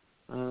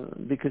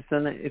because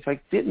then if I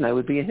didn't, I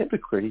would be a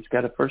hypocrite. He's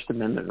got a First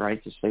Amendment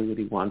right to say what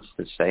he wants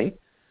to say,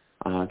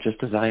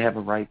 just as I have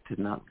a right to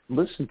not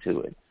listen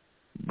to it.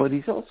 But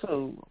he's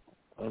also,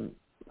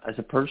 as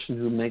a person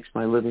who makes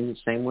my living the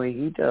same way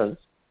he does,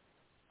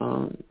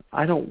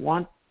 I don't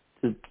want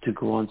to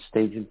go on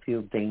stage and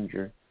feel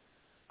danger.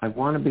 I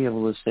want to be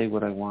able to say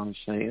what I want to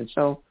say. And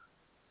so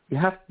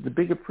the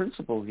bigger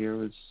principle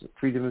here is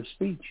freedom of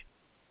speech.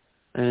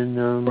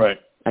 And right.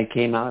 I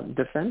came out and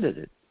defended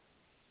it.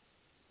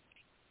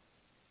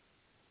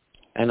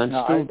 And I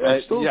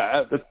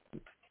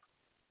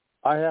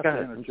have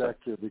to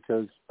interject here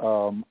because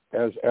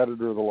as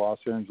editor of the Los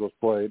Angeles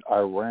Blade, I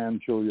ran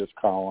Julia's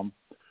column.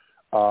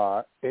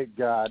 It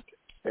got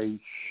a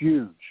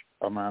huge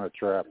amount of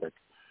traffic.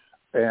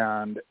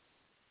 And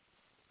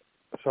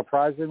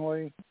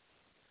surprisingly,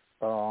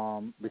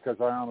 because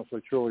I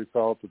honestly truly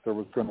felt that there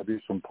was going to be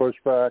some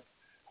pushback,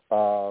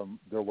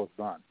 there was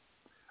none.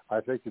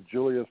 I think to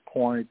Julia's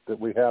point that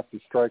we have to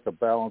strike a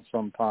balance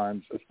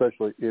sometimes,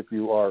 especially if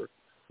you are,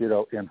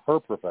 in her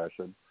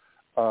profession,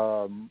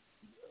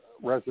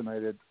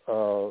 resonated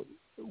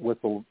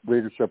with the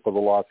leadership of the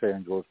Los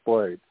Angeles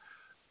Blade.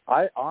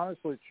 I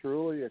honestly,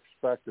 truly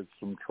expected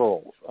some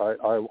trolls.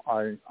 I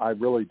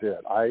really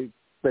did. I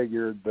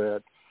figured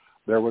that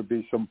there would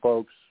be some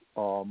folks,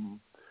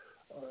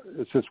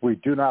 since we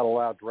do not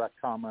allow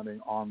direct commenting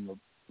on the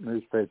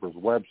newspaper's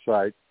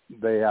website,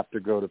 they have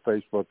to go to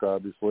Facebook,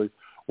 obviously,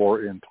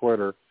 or in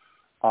Twitter,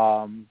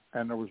 and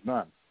there was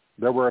none.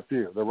 There were a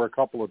few. There were a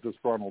couple of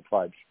disgruntled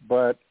types,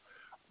 but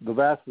the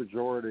vast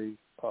majority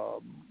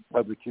of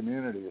the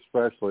community,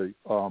 especially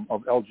of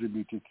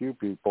LGBTQ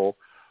people,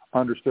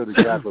 understood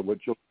exactly what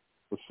Julia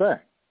was saying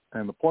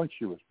and the point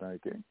she was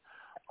making.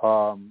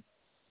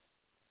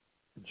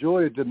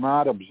 Julia did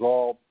not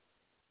absolve,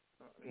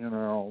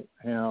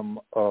 him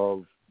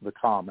of the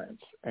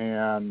comments.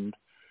 And,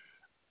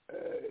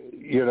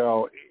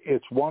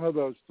 it's one of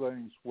those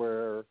things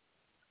where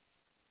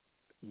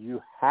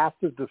you have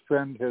to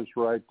defend his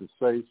right to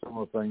say some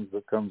of the things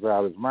that comes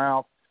out of his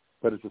mouth,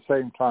 but at the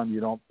same time, you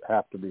don't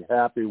have to be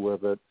happy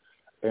with it.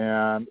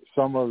 And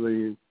some of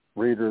the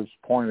readers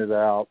pointed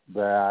out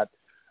that,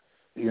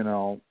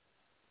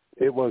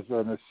 it was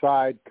an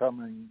aside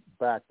coming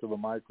back to the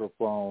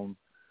microphone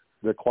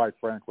that quite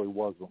frankly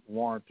wasn't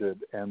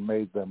warranted and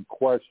made them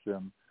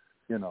question,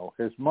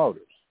 his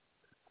motives.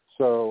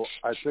 So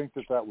I think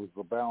that was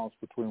the balance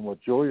between what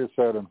Julia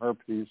said in her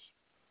piece,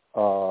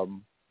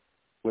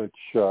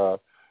 which,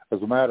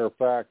 as a matter of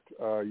fact,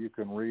 you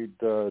can read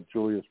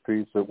Julia's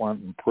piece. It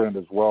went in print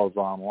as well as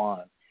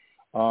online,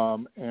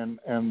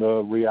 and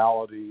the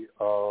reality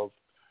of,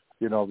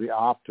 the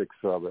optics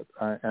of it.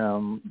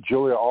 And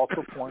Julia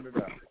also pointed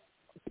out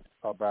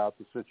about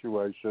the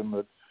situation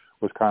that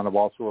was kind of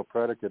also a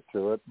predicate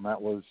to it, and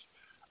that was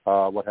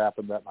what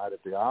happened that night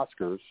at the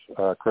Oscars.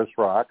 Chris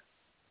Rock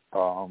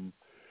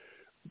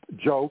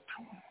joked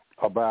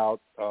about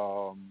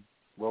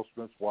Will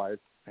Smith's wife,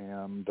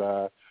 and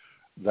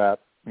that,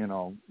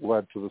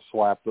 led to the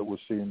slap that was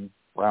seen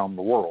around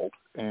the world.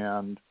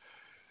 And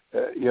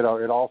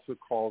it also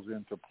calls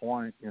into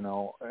point,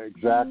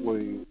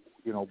 exactly,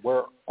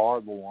 where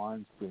are the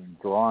lines being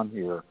drawn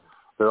here?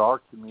 There are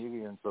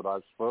comedians that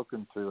I've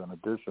spoken to, in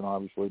addition,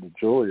 obviously, to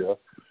Julia.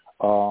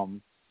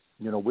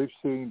 We've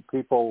seen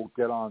people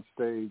get on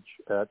stage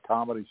at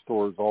comedy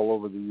stores all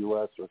over the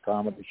U.S. or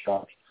comedy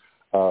shops.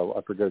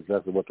 I forget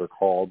exactly what they're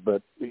called,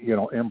 but,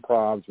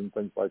 improvs and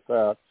things like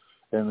that.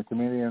 And the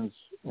comedians,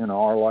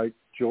 are like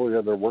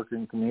Julia. They're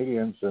working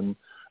comedians, and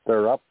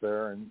they're up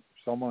there, and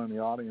someone in the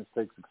audience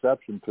takes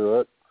exception to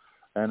it.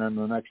 And then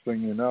the next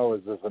thing you know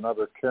is there's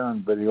another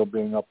Karen video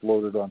being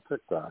uploaded on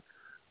TikTok.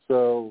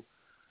 So,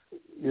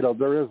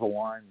 there is a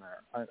line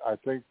there. I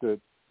think that,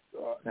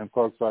 and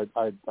folks, I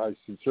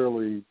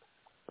sincerely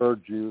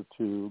urge you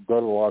to go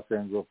to the Los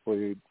Angeles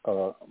Boyd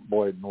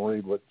and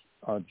read what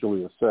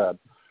Julia said,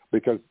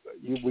 because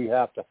we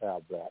have to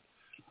have that.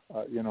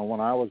 When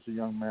I was a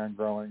young man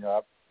growing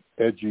up,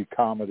 edgy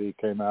comedy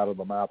came out of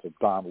the mouth of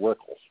Don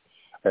Rickles,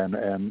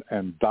 and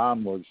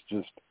Don was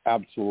just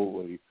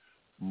absolutely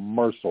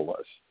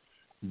merciless,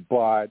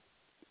 but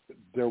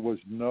there was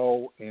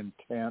no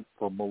intent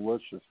for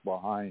malicious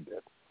behind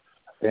it.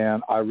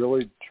 And I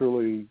really,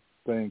 truly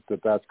think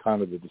that that's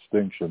kind of the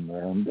distinction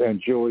there.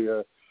 And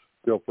Julia,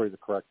 feel free to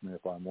correct me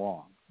if I'm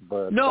wrong.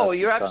 But no,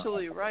 you're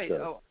absolutely right.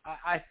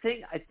 I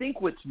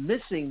think what's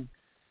missing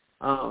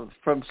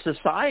from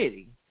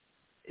society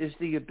is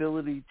the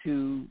ability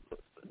to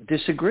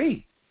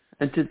disagree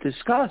and to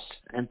discuss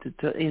and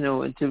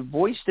to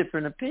voice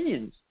different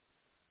opinions.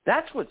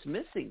 That's what's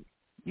missing.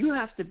 You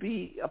have to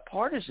be a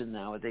partisan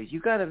nowadays. You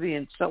got to be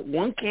in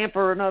one camp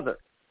or another.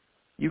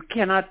 You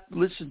cannot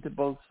listen to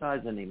both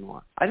sides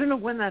anymore. I don't know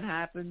when that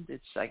happened.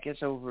 It's, I guess,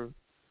 since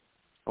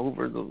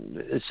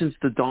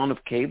the dawn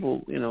of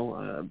cable.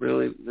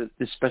 Really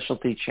the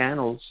specialty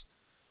channels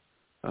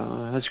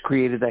has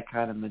created that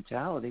kind of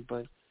mentality.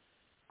 But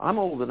I'm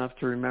old enough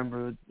to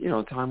remember, a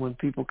time when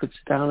people could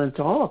sit down and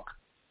talk.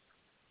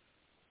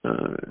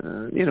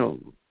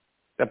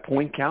 A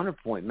point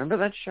counterpoint. Remember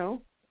that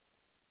show?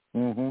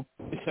 Mm-hmm.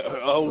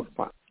 Oh,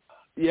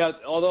 yeah.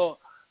 Although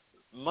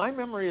my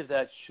memory of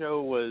that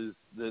show was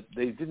that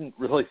they didn't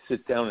really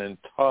sit down and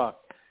talk.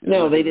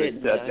 No, they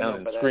didn't. They sat down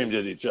and screamed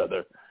at each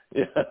other.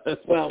 Yeah.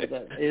 Well,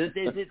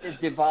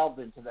 it devolved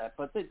into that.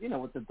 But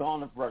with the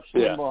dawn of Rush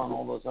Limbaugh and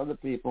all those other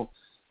people,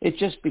 it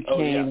just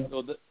became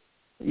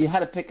you had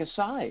to pick a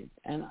side,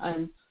 and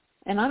I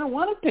don't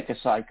want to pick a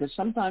side because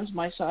sometimes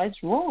my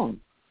side's wrong.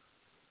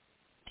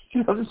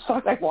 The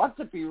side I want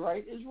to be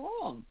right is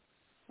wrong,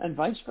 and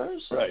vice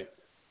versa. Right.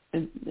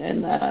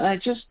 And I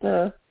just,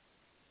 I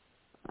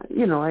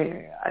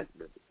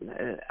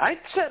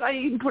said, I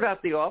even put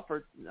out the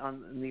offer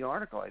in the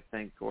article, I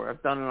think, or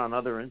I've done it on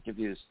other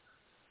interviews.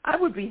 I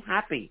would be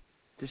happy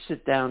to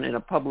sit down in a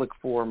public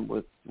forum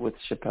with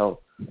Chappelle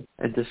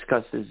and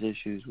discuss his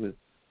issues with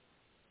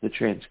the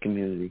trans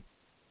community.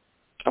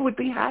 I would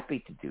be happy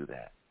to do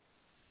that.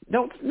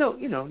 No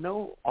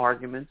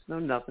arguments, no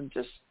nothing,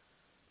 just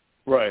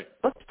right.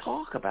 Let's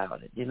talk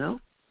about it,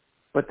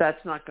 But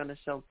that's not going to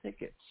sell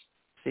tickets.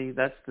 See,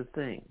 that's the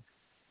thing.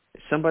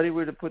 If somebody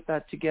were to put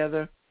that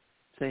together,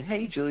 say,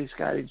 hey, Julia,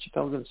 Scotti, and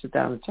Chappelle are going to sit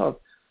down and talk,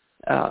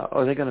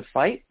 are they going to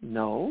fight?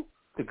 No,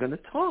 they're going to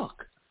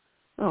talk.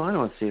 No, I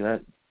don't see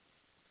that.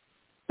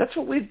 That's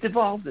what we've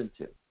devolved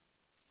into.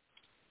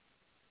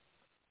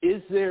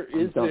 Is there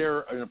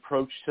an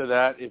approach to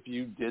that if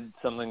you did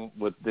something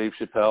with Dave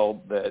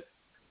Chappelle that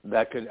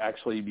could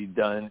actually be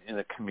done in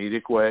a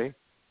comedic way?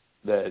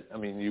 That,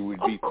 you would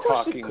be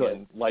talking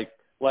and like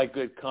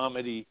good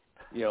comedy,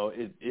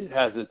 it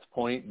has its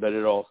point, but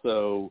it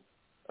also,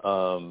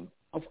 of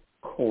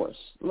course.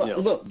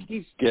 Look,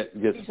 he's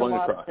a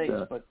lot across, of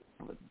things, but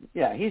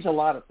he's a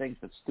lot of things,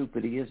 but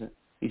stupid he isn't.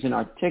 He's an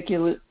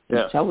articulate,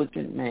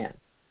 intelligent man,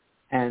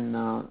 and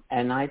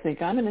I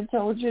think I'm an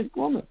intelligent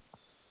woman.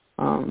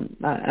 I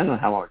don't know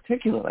how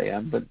articulate I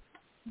am,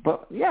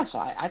 but yes,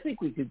 I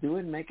think we could do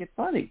it and make it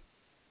funny.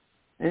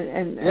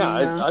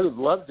 I would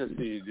love to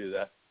see you do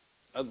that.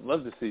 I'd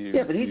love to see you.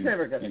 Yeah, but he's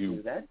never going to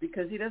do that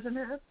because he doesn't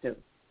have to.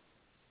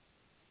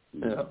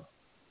 Yeah.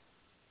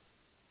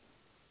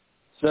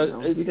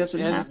 So he doesn't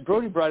have to.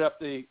 Brody brought up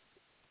the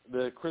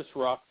Chris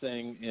Rock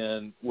thing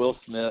and Will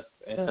Smith,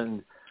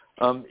 and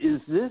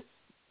is this,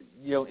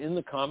 in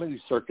the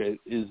comedy circuit,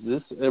 is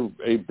this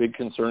a big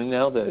concern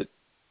now that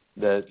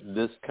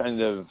this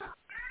kind of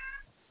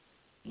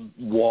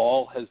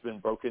wall has been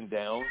broken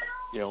down,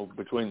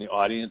 between the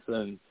audience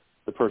and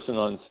the person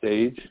on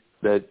stage?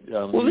 That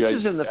this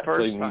isn't the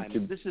first time.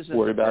 This isn't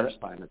the first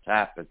time it's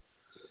happened.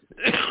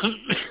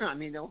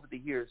 Over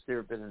the years, there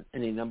have been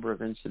any number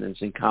of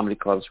incidents in comedy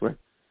clubs where,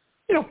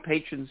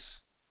 patrons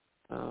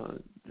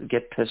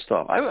get pissed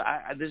off.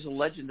 There's a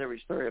legendary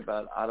story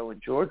about Otto and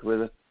George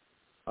where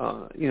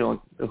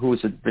who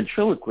was a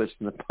ventriloquist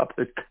in the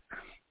puppet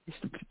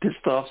used to be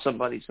pissed off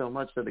somebody so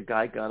much that a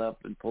guy got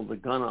up and pulled a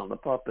gun on the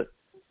puppet.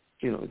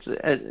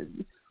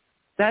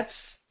 That's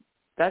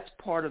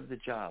part of the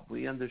job.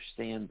 We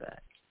understand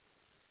that.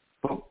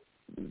 But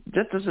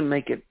that doesn't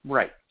make it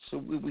right. So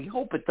we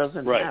hope it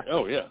doesn't happen.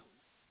 Oh, yeah.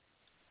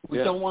 We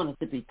don't want it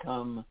to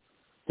become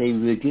de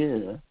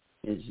rigueur,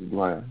 is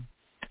why.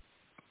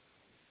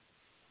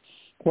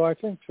 Well, I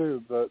think,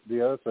 too,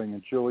 the other thing,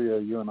 and Julia,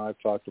 you and I have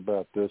talked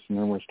about this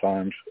numerous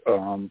times,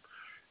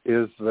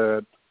 is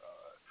that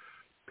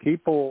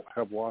people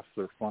have lost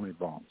their funny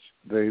bones.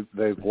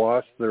 They've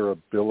lost their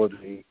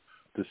ability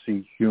to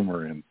see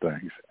humor in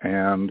things,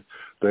 and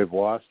they've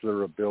lost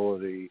their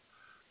ability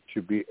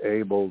to be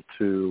able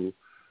to,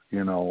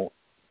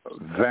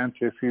 vent,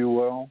 if you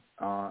will,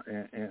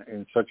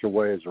 in such a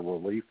way as a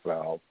relief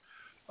valve.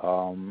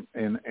 And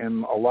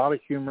a lot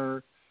of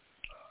humor,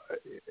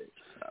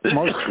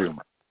 most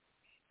humor,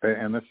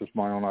 and this is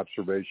my own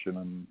observation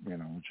and,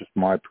 just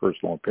my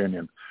personal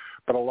opinion,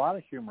 but a lot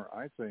of humor,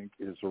 I think,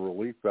 is a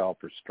relief valve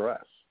for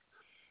stress.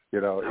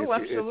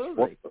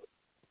 Absolutely.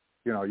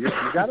 You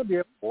got to be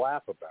able to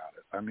laugh about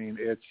it. I mean,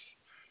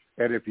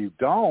 and if you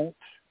don't,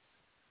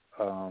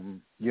 I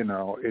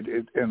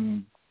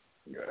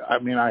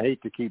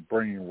hate to keep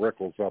bringing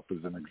Rickles up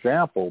as an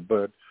example,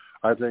 but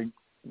I think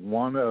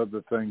one of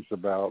the things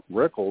about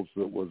Rickles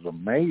that was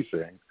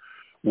amazing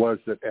was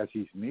that as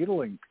he's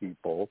needling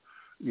people,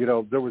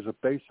 there was a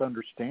base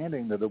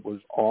understanding that it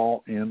was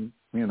all in,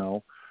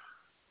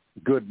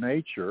 good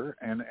nature.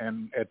 And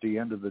at the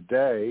end of the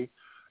day,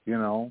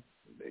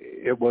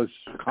 it was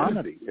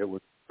comedy. It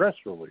was press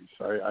release.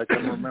 I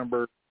can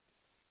remember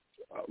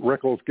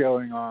Rickles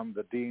going on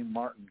the Dean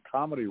Martin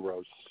comedy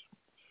roasts,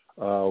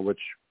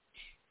 which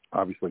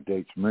obviously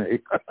dates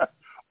me.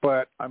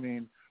 But,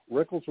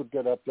 Rickles would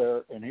get up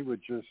there and he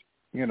would just,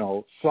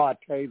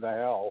 saute the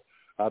hell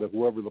out of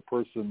whoever the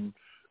person,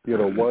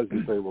 was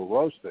that they were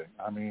roasting.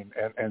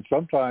 And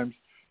sometimes,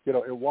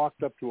 it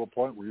walked up to a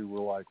point where you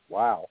were like,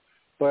 wow.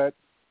 But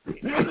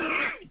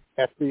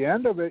at the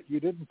end of it, you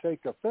didn't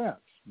take offense.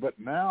 But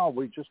now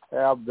we just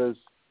have this,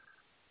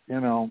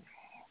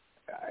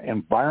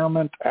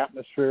 environment,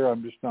 atmosphere,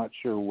 I'm just not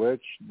sure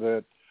which,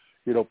 that,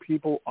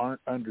 people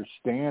aren't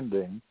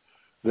understanding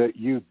that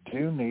you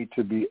do need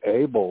to be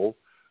able,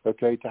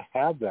 to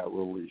have that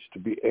release, to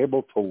be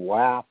able to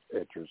laugh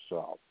at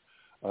yourself.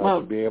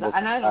 To be able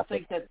and I don't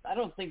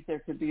think there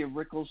could be a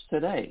Rickles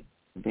today,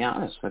 to be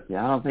honest with you.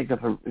 I don't think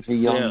if a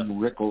young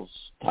Rickles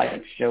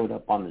type showed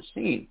up on the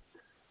scene,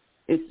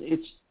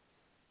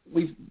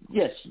 we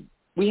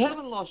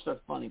haven't lost our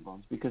funny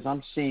bones because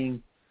I'm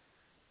seeing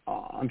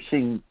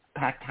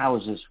packed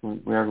houses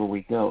wherever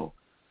we go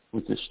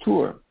with this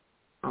tour.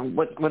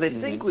 What I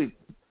think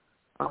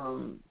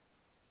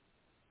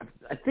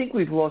I think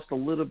we've lost a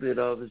little bit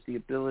of is the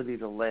ability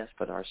to laugh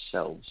at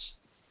ourselves.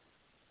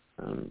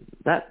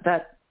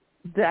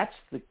 That's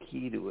the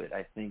key to it.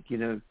 I think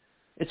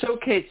it's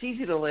okay. It's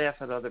easy to laugh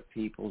at other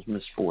people's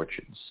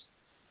misfortunes.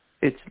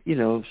 It's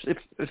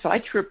if I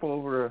trip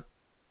over,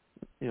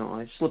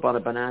 I slip on a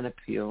banana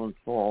peel and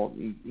fall,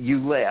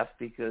 you laugh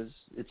because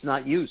it's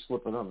not you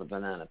slipping on the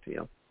banana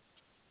peel.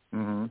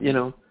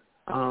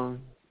 Mm-hmm.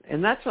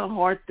 And that's a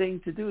hard thing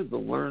to do, to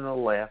learn to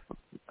laugh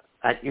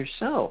at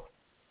yourself.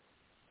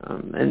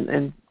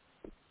 And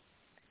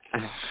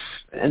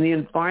the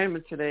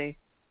environment today,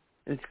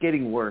 it's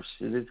getting worse.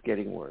 It is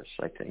getting worse.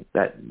 I think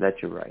that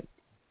you're right.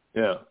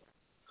 Yeah.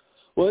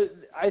 Well,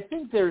 I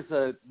think there's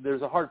a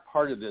hard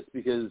part of this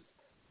because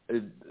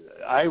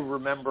I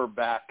remember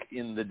back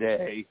in the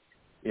day,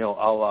 a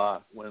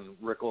la when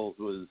Rickles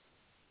was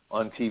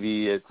on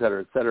TV, et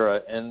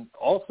cetera, and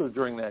also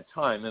during that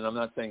time, and I'm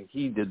not saying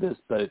he did this,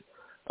 but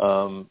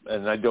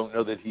and I don't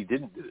know that he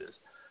didn't do this,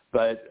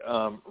 but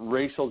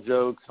racial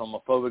jokes,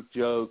 homophobic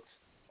jokes,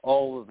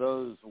 all of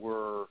those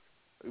were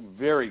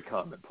very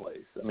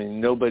commonplace.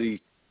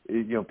 Nobody,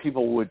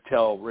 people would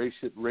tell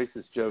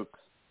racist jokes,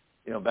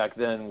 back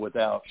then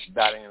without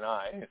batting an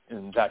eye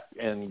and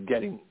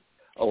getting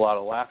a lot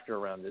of laughter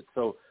around it.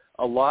 So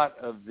a lot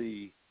of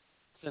the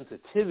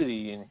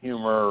sensitivity in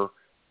humor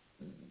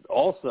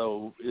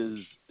also is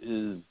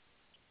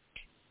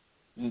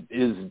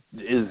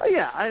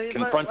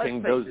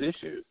confronting those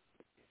issues.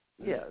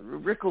 Yeah,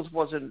 Rickles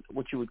wasn't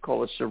what you would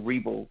call a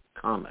cerebral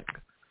comic.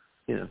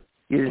 You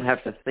didn't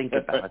have to think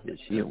about his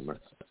humor.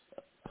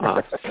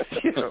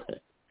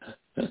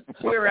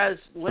 Whereas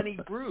Lenny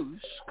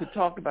Bruce could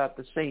talk about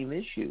the same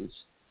issues,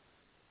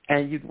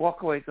 and you'd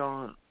walk away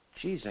going,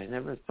 geez, I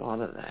never thought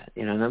of that.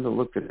 I never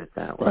looked at it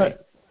that way.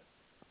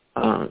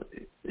 Right.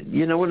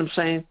 You know what I'm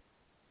saying?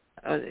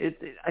 I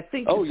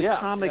think the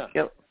comic.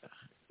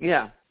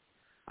 Yeah.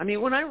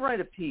 When I write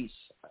a piece,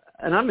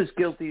 and I'm as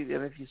guilty,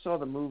 and if you saw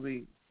the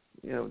movie,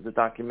 the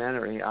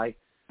documentary,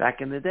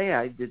 back in the day,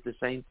 I did the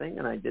same thing,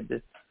 and I did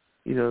the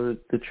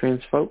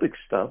transphobic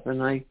stuff,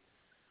 and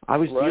I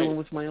was dealing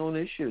with my own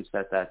issues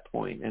at that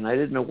point, and I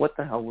didn't know what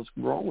the hell was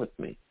wrong with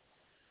me.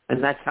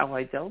 And that's how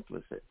I dealt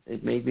with it.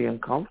 It made me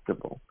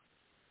uncomfortable.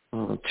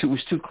 It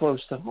was too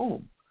close to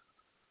home.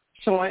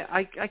 So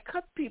I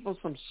cut people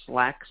some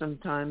slack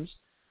sometimes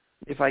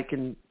if I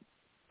can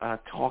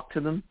talk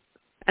to them.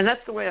 And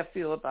that's the way I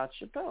feel about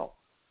Chappelle.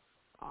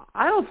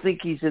 I don't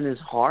think he's in his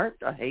heart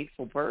a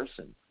hateful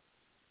person.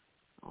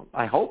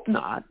 I hope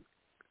not.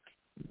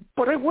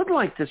 But I would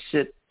like to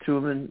sit to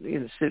him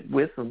and sit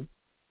with him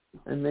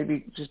and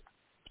maybe just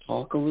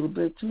talk a little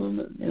bit to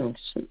them.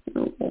 Just say,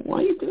 well, why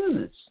are you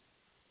doing this?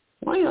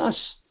 Why us?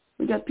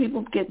 We got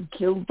people getting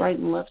killed right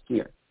and left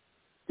here.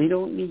 They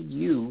don't need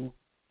you,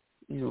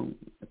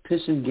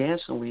 pissing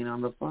gasoline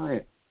on the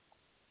fire.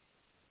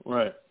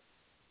 Right.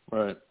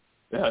 Yeah,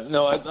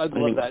 no, I love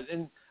that,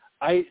 and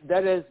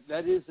that is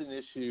an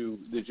issue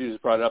that you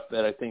just brought up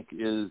that I think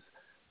is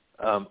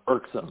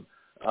irksome,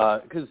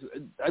 because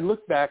I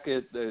look back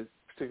at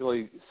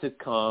particularly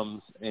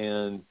sitcoms,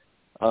 and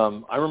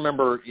I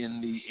remember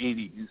in the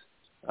 80s,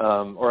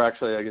 or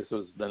actually I guess it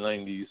was the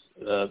 90s,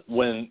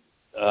 when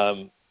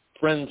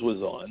Friends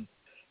was on,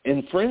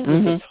 and Friends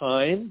at the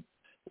time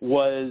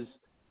was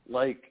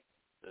like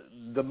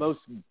the most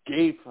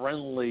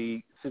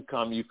gay-friendly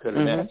sitcom you could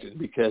imagine,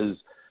 because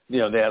they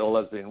had a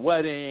lesbian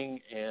wedding,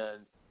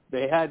 and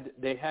they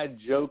had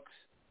jokes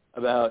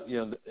about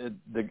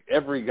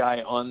every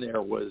guy on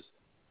there was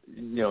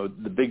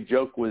the big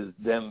joke was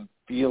them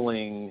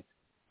feeling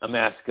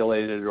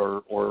emasculated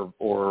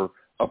or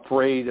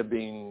afraid of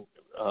being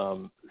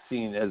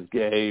seen as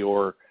gay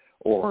or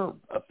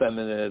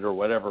effeminate or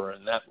whatever,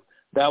 and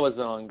that was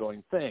an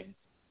ongoing thing.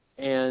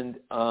 And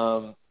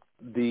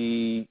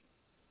the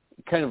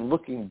kind of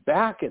looking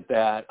back at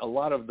that, a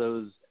lot of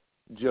those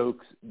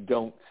jokes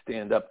don't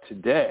stand up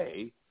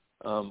today,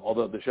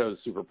 although the show is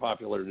super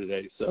popular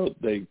today, so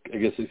I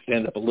guess they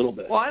stand up a little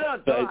bit. Well, I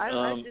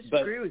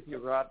disagree with you,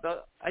 Rob.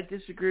 I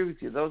disagree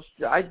with you.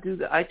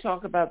 I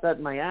talk about that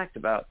in my act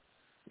about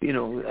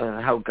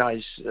how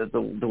guys,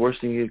 the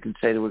worst thing you can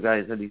say to a guy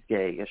is that he's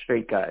gay, a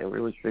straight guy, a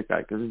really straight guy,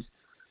 because he's,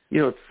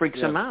 it freaks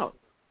him out.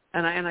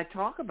 And I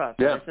talk about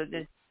that. I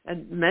said,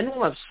 and men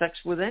will have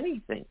sex with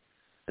anything.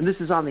 And this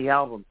is on the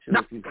album too.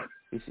 No.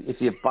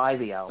 If you buy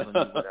the album,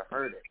 you would have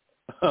heard it.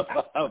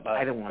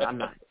 I'm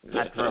not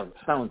throwing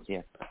stones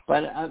here,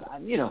 but I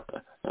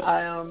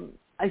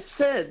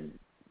said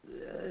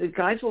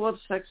guys will have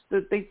sex.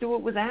 That they do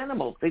it with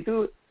animals. They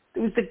do it.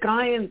 There was the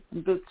guy in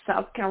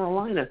South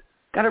Carolina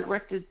got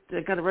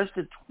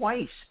arrested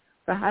twice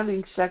for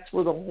having sex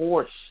with a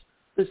horse,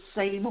 the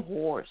same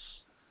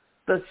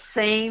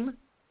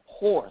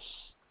horse.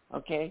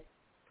 Okay,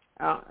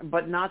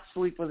 but not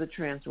sleep with a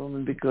trans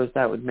woman because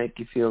that would make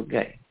you feel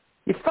gay.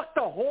 You fucked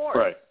a horse,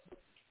 right?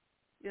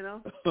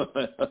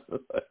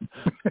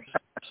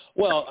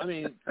 Well, I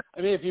mean,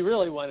 if you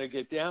really want to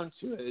get down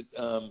to it,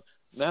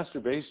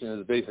 masturbation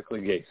is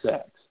basically gay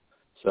sex.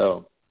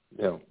 So,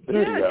 there you go.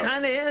 It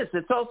kind of is.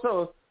 It's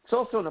also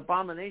an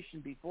abomination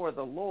before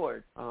the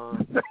Lord.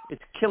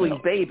 It's killing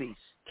babies,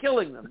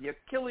 killing them. You're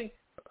killing.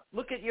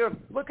 Look at your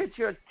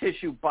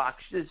tissue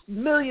box. There's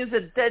millions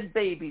of dead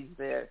babies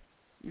there.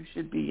 You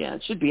should be.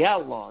 It should be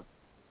outlawed.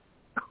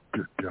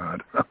 Good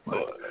God.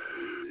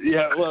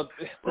 Yeah, well,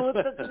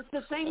 it's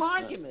the same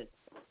argument.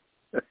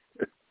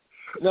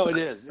 No, it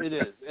is, and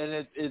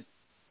it's.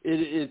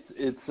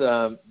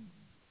 I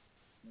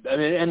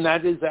mean, and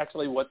that is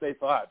actually what they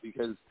thought,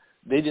 because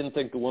they didn't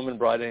think the woman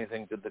brought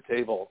anything to the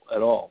table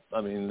at all.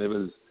 I mean, it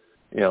was,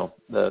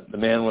 the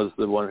man was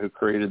the one who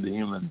created the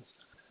humans.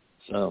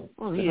 So.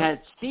 Well, he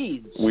had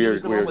seeds.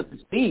 Weird. He was the one with the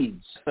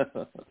seeds.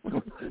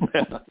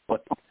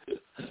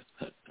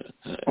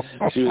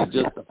 She was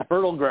just a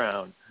fertile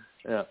ground.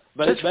 Yeah,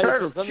 but if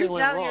something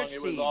went wrong,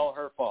 it was all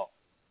her fault.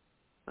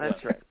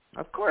 That's right.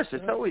 Of course,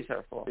 it's always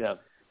her fault. Yeah.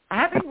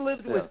 Having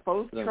lived with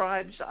both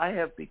tribes, I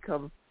have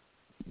become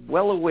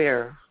well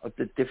aware of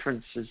the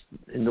differences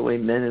in the way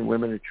men and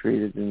women are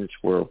treated in this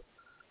world.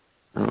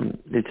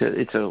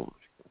 It's a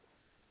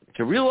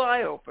real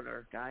eye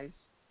opener, guys.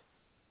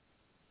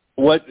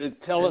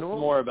 Tell us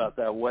more about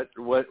that.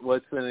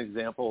 What's an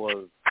example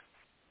of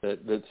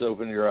that's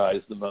opened your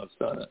eyes the most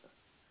on it?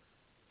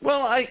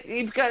 Well,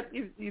 you've got,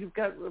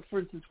 for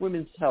instance,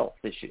 women's health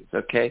issues.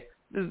 Okay,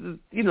 the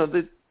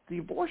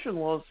abortion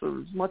laws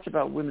are as much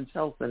about women's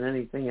health than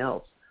anything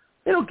else.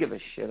 They don't give a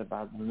shit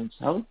about women's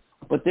health,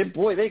 but they're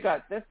pouring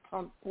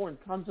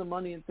tons of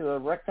money into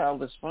erectile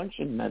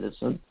dysfunction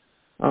medicine.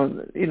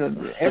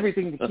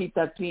 Everything to keep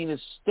that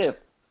penis stiff,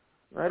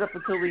 right up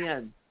until the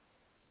end.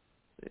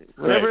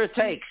 Whatever it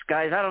takes,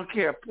 guys. I don't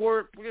care.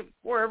 Pour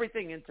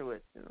everything into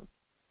it.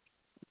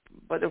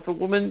 But if a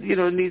woman,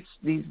 needs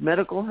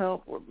medical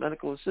help or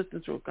medical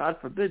assistance, or God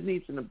forbid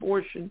needs an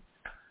abortion,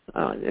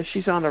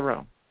 she's on her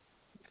own.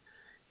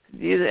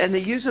 And they're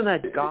using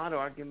that God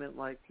argument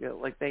like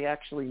they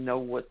actually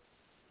know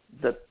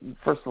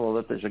first of all,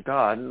 that there's a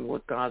God and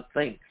what God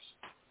thinks.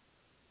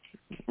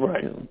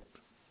 Right.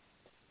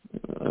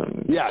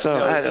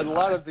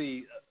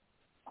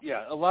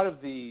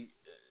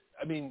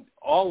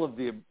 All of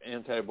the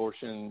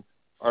anti-abortion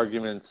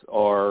arguments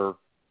are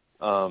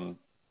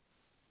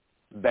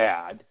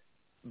bad,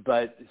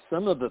 but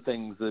some of the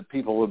things that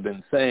people have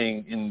been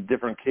saying in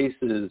different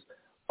cases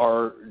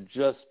are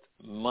just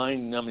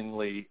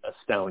mind-numbingly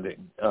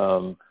astounding.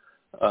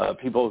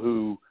 People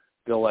who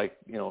feel like,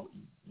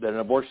 that an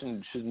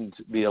abortion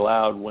shouldn't be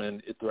allowed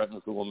when it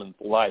threatens the woman's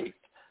life.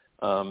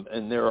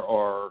 And there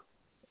are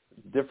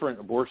different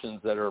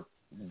abortions that are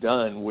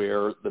done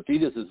where the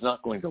fetus is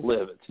not going to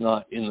live. It's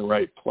not in the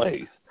right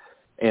place.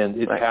 and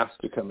it right. has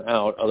to come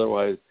out.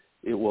 Otherwise,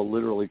 it will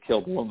literally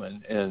kill the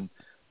woman. And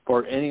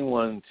for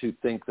anyone to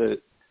think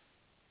that,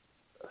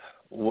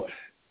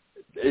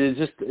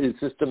 it's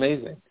just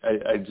amazing.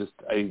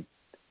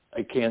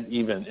 I can't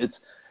even. It's,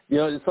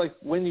 it's like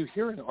when you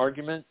hear an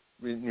argument,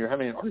 when you're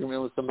having an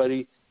argument with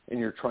somebody and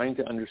you're trying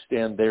to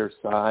understand their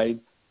side,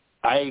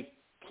 I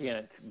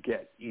can't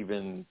get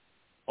even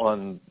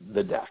on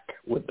the deck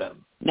with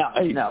them. No,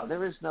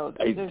 there is no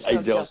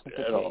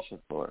justification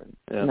for it.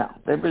 Yeah. No,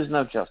 there is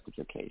no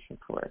justification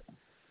for it.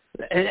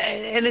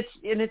 And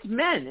it's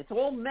men. It's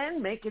all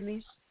men making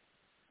these.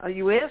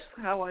 You ask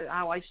how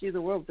I see the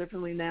world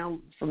differently now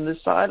from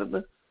this side of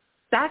the.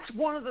 That's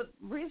one of the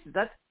reasons.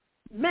 That's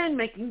men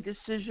making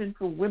decisions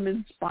for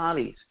women's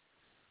bodies.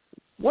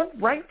 What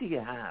right do you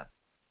have?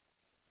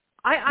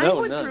 I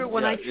went through it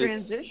when I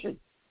transitioned.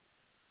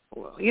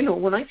 Well,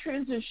 when I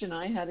transitioned,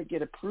 I had to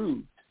get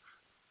approved.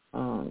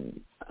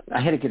 I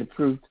had to get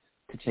approved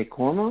to take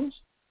hormones.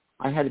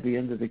 I had to be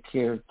under the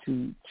care of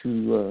two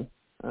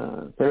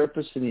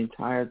therapists for the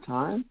entire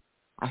time.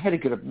 I had to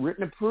get a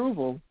written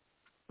approval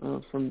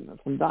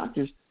from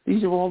doctors.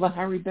 These are all the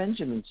Harry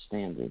Benjamin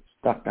standards,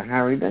 Dr.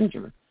 Harry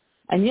Benjamin.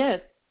 And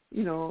yet,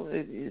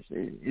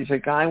 if a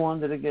guy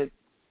wanted to get,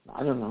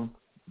 I don't know,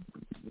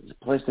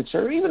 plastic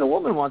surgery, even a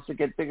woman wants to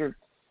get bigger,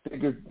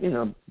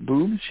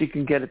 boobs, she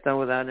can get it done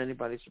without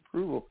anybody's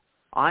approval.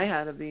 I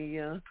had to be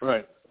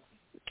right.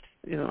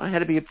 I had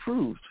to be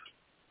approved.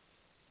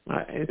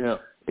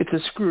 It's a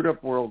screwed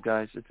up world,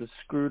 guys. It's a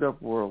screwed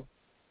up world.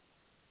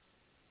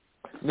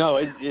 No,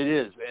 it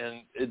is,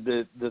 and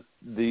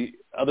the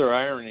other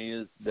irony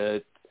is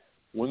that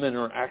women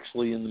are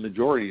actually in the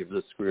majority of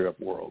this screwed up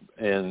world,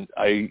 and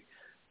I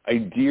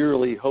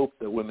dearly hope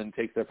that women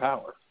take their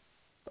power,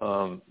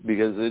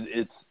 because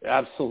it's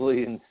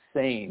absolutely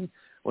insane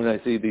when I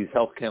see these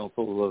health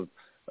councils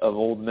of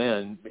old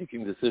men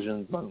making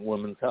decisions on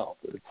women's health.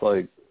 It's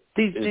like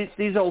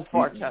these old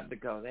farts have to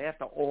go. They have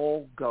to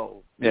all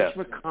go. Yeah.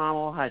 Mitch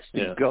McConnell has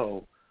to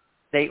go.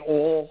 They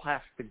all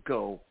have to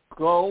go.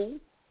 Go.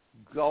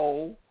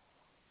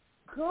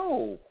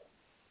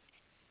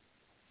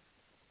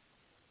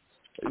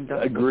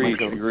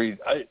 Agreed.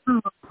 I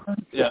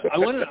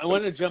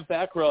want to jump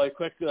back really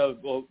quick.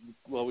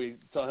 While we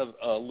still have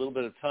a little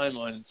bit of time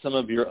on some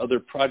of your other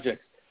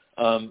projects.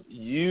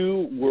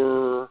 You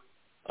were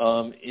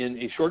in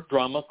a short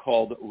drama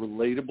called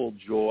Relatable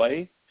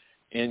Joy,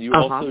 and you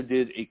also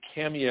did a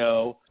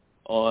cameo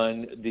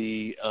on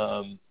the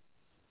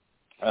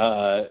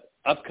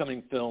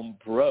upcoming film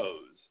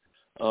Bros.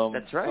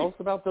 That's right. Tell us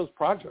about those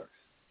projects.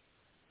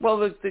 Well,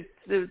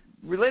 the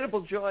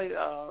Relatable Joy,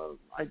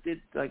 I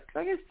did that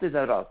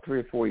about 3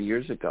 or 4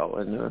 years ago,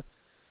 and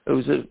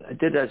I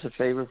did it as a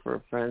favor for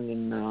a friend,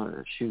 and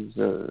she was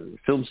a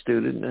film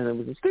student, and it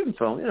was a student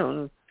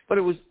film, but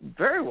it was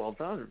very well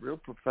done, a real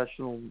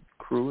professional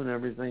crew and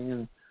everything,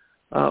 and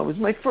it was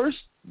my first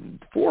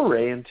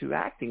foray into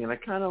acting, and I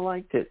kind of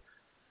liked it,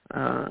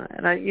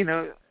 and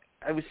I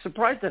was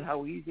surprised at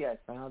how easy I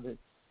found it,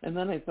 and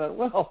then I thought,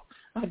 well,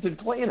 I've been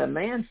playing a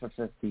man for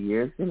 50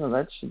 years,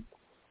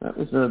 that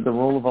was the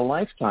role of a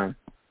lifetime.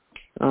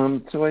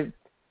 My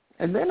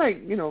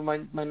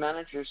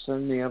manager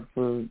sent me up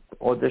for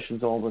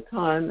auditions all the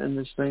time, and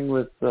this thing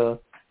with Billy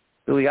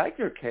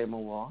Eichner came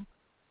along,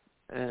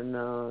 and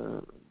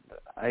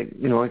I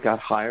got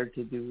hired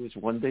to do his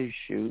one-day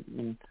shoot,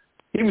 and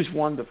he was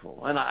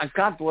wonderful. And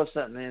God bless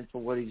that man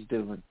for what he's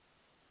doing.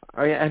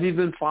 Have you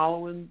been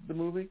following the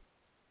movie?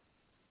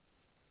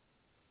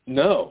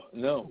 No.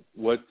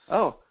 What?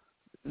 Oh,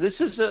 this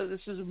is a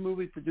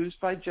movie produced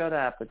by Judd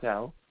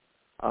Apatow.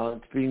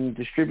 It's being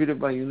distributed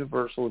by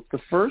Universal. It's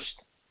the first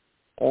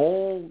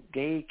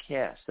all-gay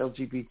cast,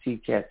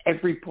 LGBT cast.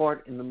 Every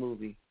part in the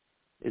movie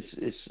is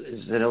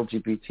an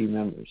LGBT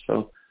member.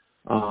 So,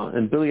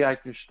 and Billy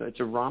Eichner,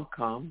 it's a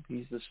rom-com.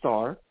 He's the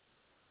star.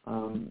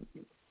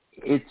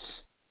 It's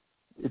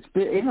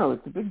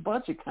a big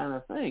budget kind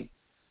of thing.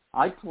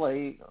 I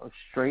play a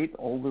straight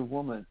older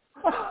woman.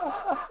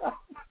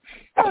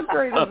 How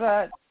great is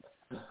that?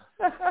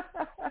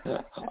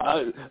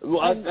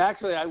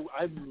 Actually,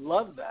 I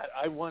love that.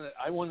 I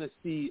want to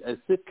see a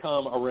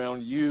sitcom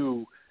around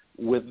you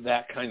with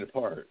that kind of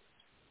part.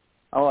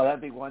 Oh,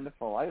 that'd be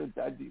wonderful. It's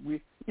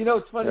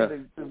funny. Yeah.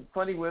 The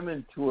Funny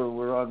Women tour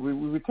we're on. We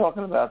were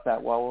talking about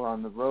that while we're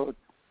on the road.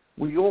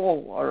 We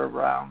all are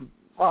around.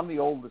 Well, I'm the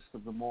oldest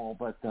of them all,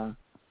 but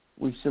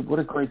we said what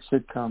a great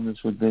sitcom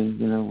this would be.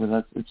 With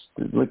that, it's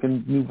like a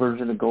new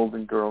version of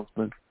Golden Girls,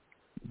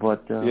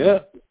 but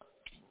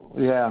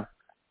yeah.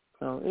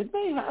 So it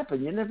may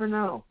happen. You never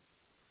know.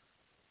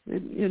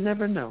 You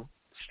never know.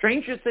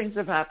 Stranger things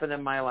have happened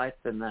in my life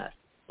than that.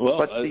 Well,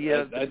 but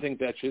I think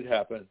that should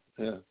happen.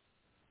 Yeah.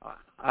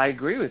 I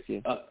agree with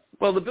you.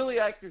 Well, the Billy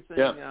Eichner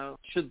thing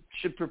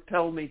should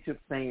propel me to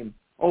fame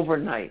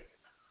overnight.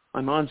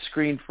 I'm on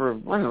screen for,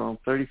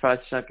 35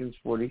 seconds,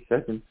 40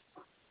 seconds.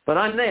 But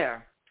I'm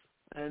there.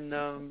 And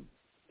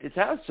it's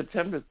out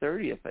September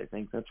 30th, I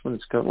think. That's when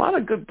it's going. A lot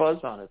of good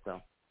buzz on it,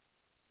 though.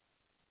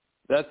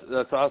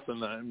 That's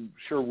awesome. I'm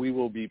sure we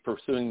will be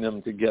pursuing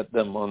them to get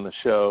them on the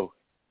show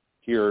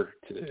here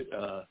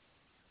to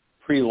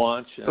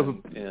pre-launch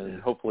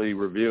and hopefully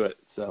review it.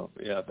 So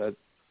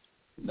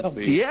that'll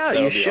be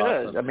you should.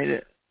 Awesome. I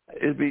mean,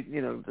 it'd be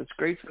it's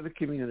great for the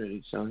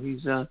community. So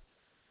he's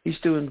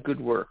doing good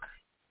work.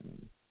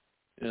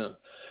 Yeah.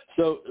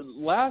 So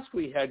last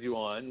we had you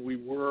on, we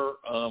were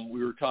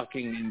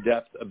talking in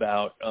depth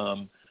about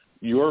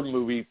your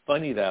movie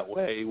Funny That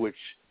Way, which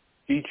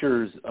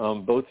features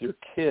both your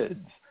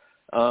kids.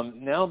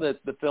 Now that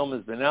the film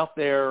has been out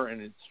there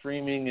and it's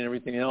streaming and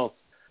everything else,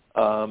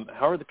 how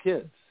are the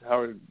kids?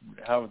 How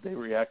have they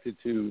reacted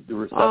to the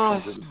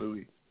reception to the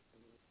movie?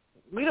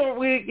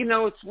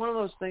 It's one of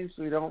those things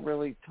we don't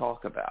really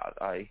talk about.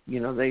 I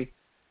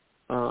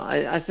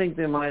think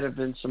there might have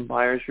been some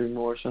buyer's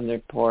remorse on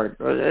their part,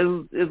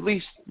 or at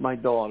least my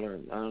daughter.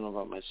 I don't know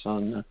about my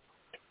son.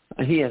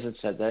 He hasn't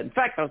said that. In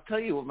fact, I'll tell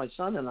you what my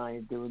son and I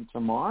are doing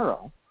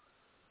tomorrow.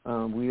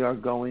 We are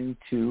going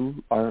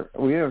on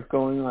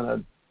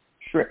a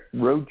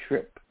road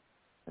trip,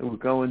 and we're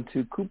going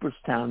to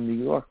Cooperstown,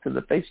 New York, to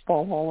the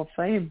Baseball Hall of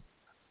Fame.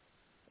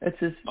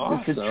 It's a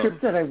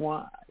trip that I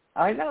want.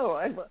 I know.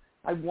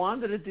 I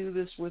wanted to do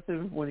this with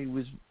him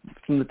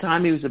from the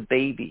time he was a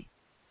baby,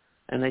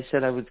 and they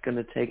said I was going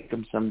to take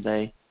him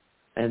someday,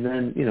 and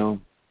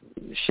then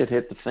shit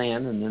hit the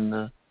fan, and then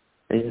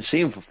I didn't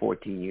see him for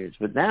 14 years.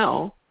 But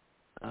now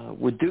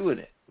we're doing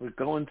it. We're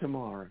going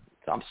tomorrow.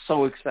 I'm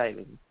so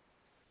excited.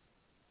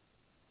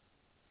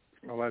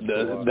 Well,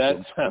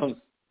 that sounds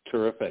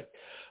terrific.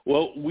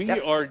 Well, we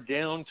are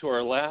down to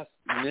our last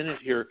minute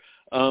here.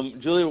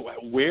 Julia,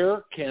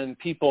 where can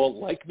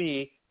people like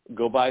me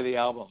go buy the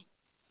album?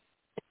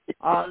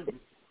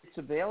 It's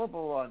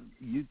available on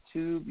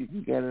YouTube. You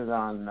can get it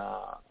on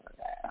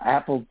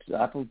Apple.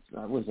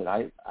 Was it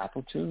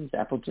Apple Tunes?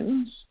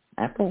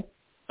 Apple?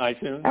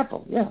 iTunes.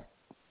 Apple. Yeah.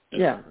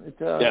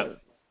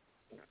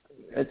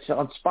 It's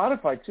on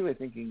Spotify too. I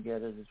think you can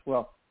get it as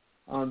well.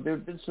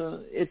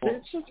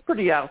 It's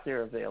pretty out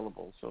there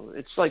available. So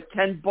it's like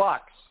 $10.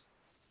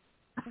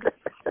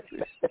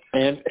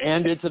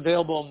 and it's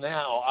available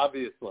now,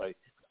 obviously.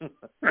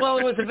 Well,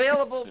 it was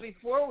available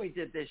before we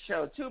did this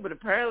show too, but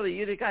apparently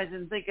you guys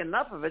didn't think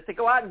enough of it to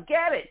go out and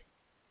get it.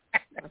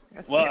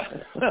 Well,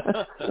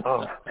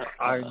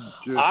 I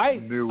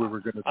just knew we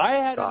were going to. I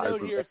had a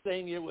note here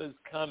saying it was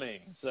coming,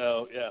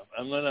 so yeah,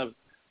 I'm gonna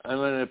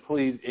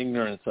plead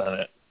ignorance on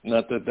it.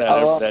 Not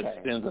that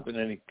stands up in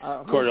any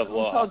court of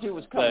law. Who told you it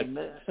was coming?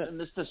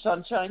 Mr.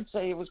 Sunshine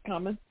say it was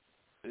coming?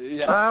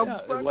 Yeah.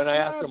 When I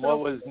asked him what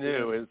was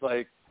new, it's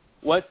like,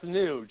 what's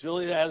new?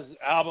 Julia's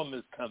album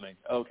is coming.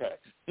 Okay.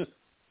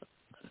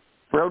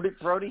 Brody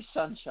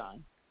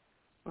Sunshine.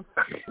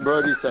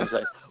 Brody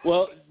Sunshine.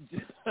 Well,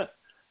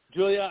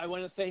 Julia, I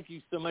want to thank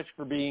you so much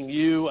for being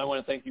you. I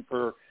want to thank you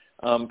for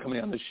coming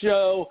on the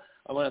show.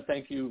 I want to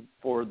thank you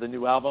for the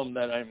new album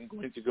that I'm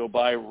going to go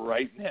buy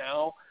right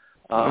now.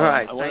 All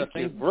right. I want to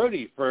thank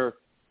Brody for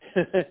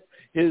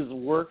his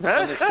work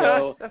on the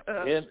show,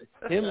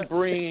 him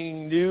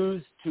bringing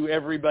news to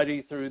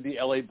everybody through the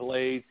LA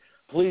Blade.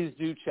 Please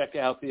do check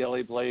out the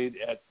LA Blade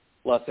at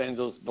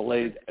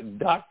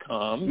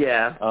losangelesblade.com.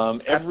 Yeah,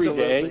 every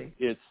day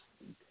it's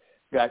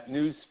got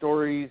news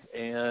stories,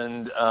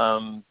 and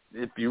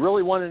if you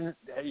really want to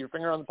have your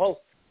finger on the pulse,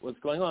 what's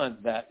going on,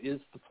 that is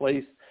the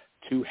place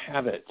to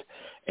have it.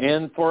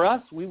 And for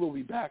us, we will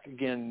be back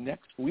again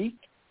next week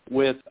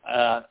with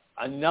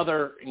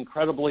another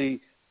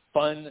incredibly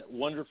fun,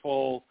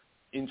 wonderful,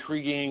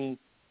 intriguing,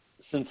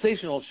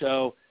 sensational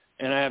show,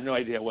 and I have no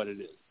idea what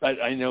it is,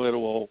 but I know it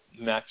will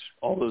match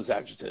all those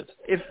adjectives.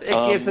 If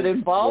it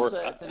involves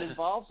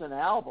an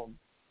album,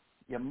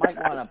 you might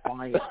want to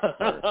buy it.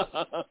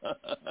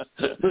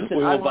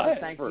 Listen, I want to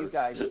thank you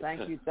guys.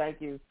 Thank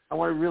you. I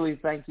want to really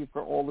thank you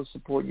for all the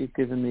support you've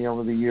given me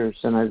over the years,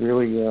 and I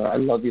really I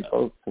love you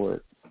both for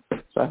it.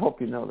 So I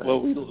hope you know that. Well,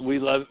 we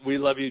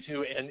love you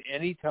too, and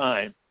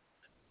anytime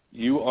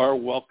you are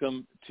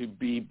welcome to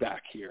be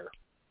back here.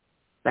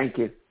 Thank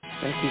you.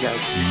 Thank you, guys.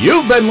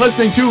 You've been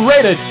listening to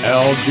Rated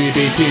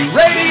LGBT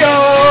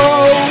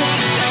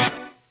Radio.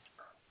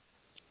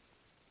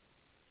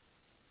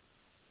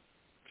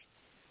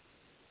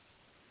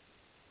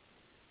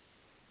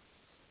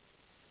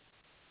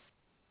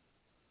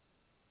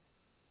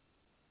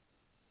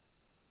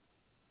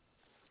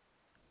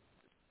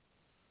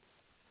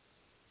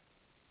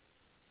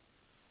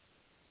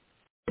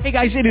 Hey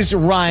guys, it is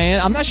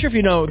Ryan. I'm not sure if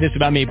you know this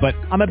about me, but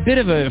I'm a bit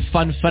of a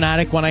fun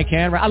fanatic when I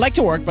can. I like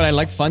to work, but I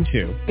like fun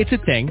too. It's a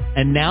thing.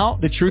 And now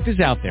the truth is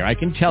out there. I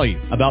can tell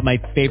you about my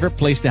favorite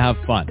place to have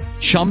fun.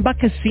 Chumba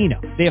Casino.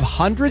 They have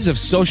hundreds of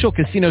social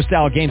casino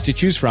style games to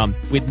choose from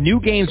with new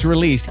games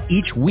released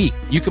each week.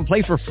 You can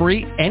play for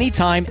free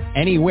anytime,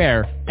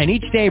 anywhere. And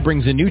each day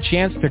brings a new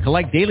chance to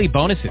collect daily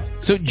bonuses.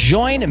 So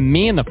join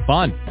me in the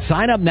fun.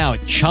 Sign up now at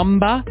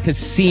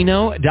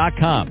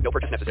ChumbaCasino.com. No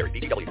purchase necessary.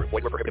 VGW. Void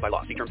where prohibited by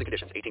law. See terms and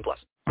conditions. 18+.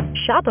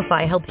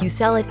 Shopify helps you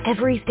sell at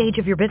every stage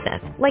of your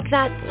business. Like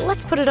that,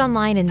 let's put it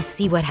online and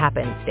see what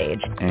happens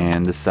stage.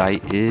 And the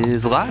site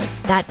is live.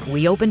 That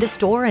we opened a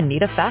store and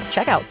need a fast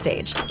checkout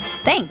stage.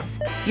 Thanks.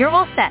 You're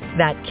all set.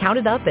 That count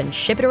it up and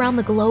ship it around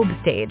the globe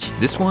stage.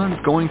 This one's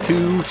going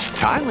to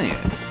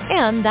Thailand.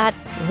 And that,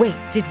 wait,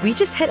 did we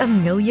just hit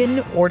 1 million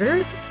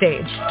orders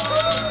stage?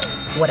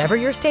 Whatever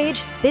your stage,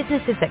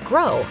 businesses that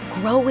grow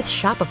with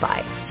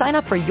Shopify. Sign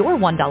up for your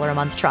 $1 a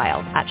month trial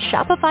at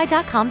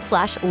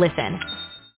shopify.com/listen.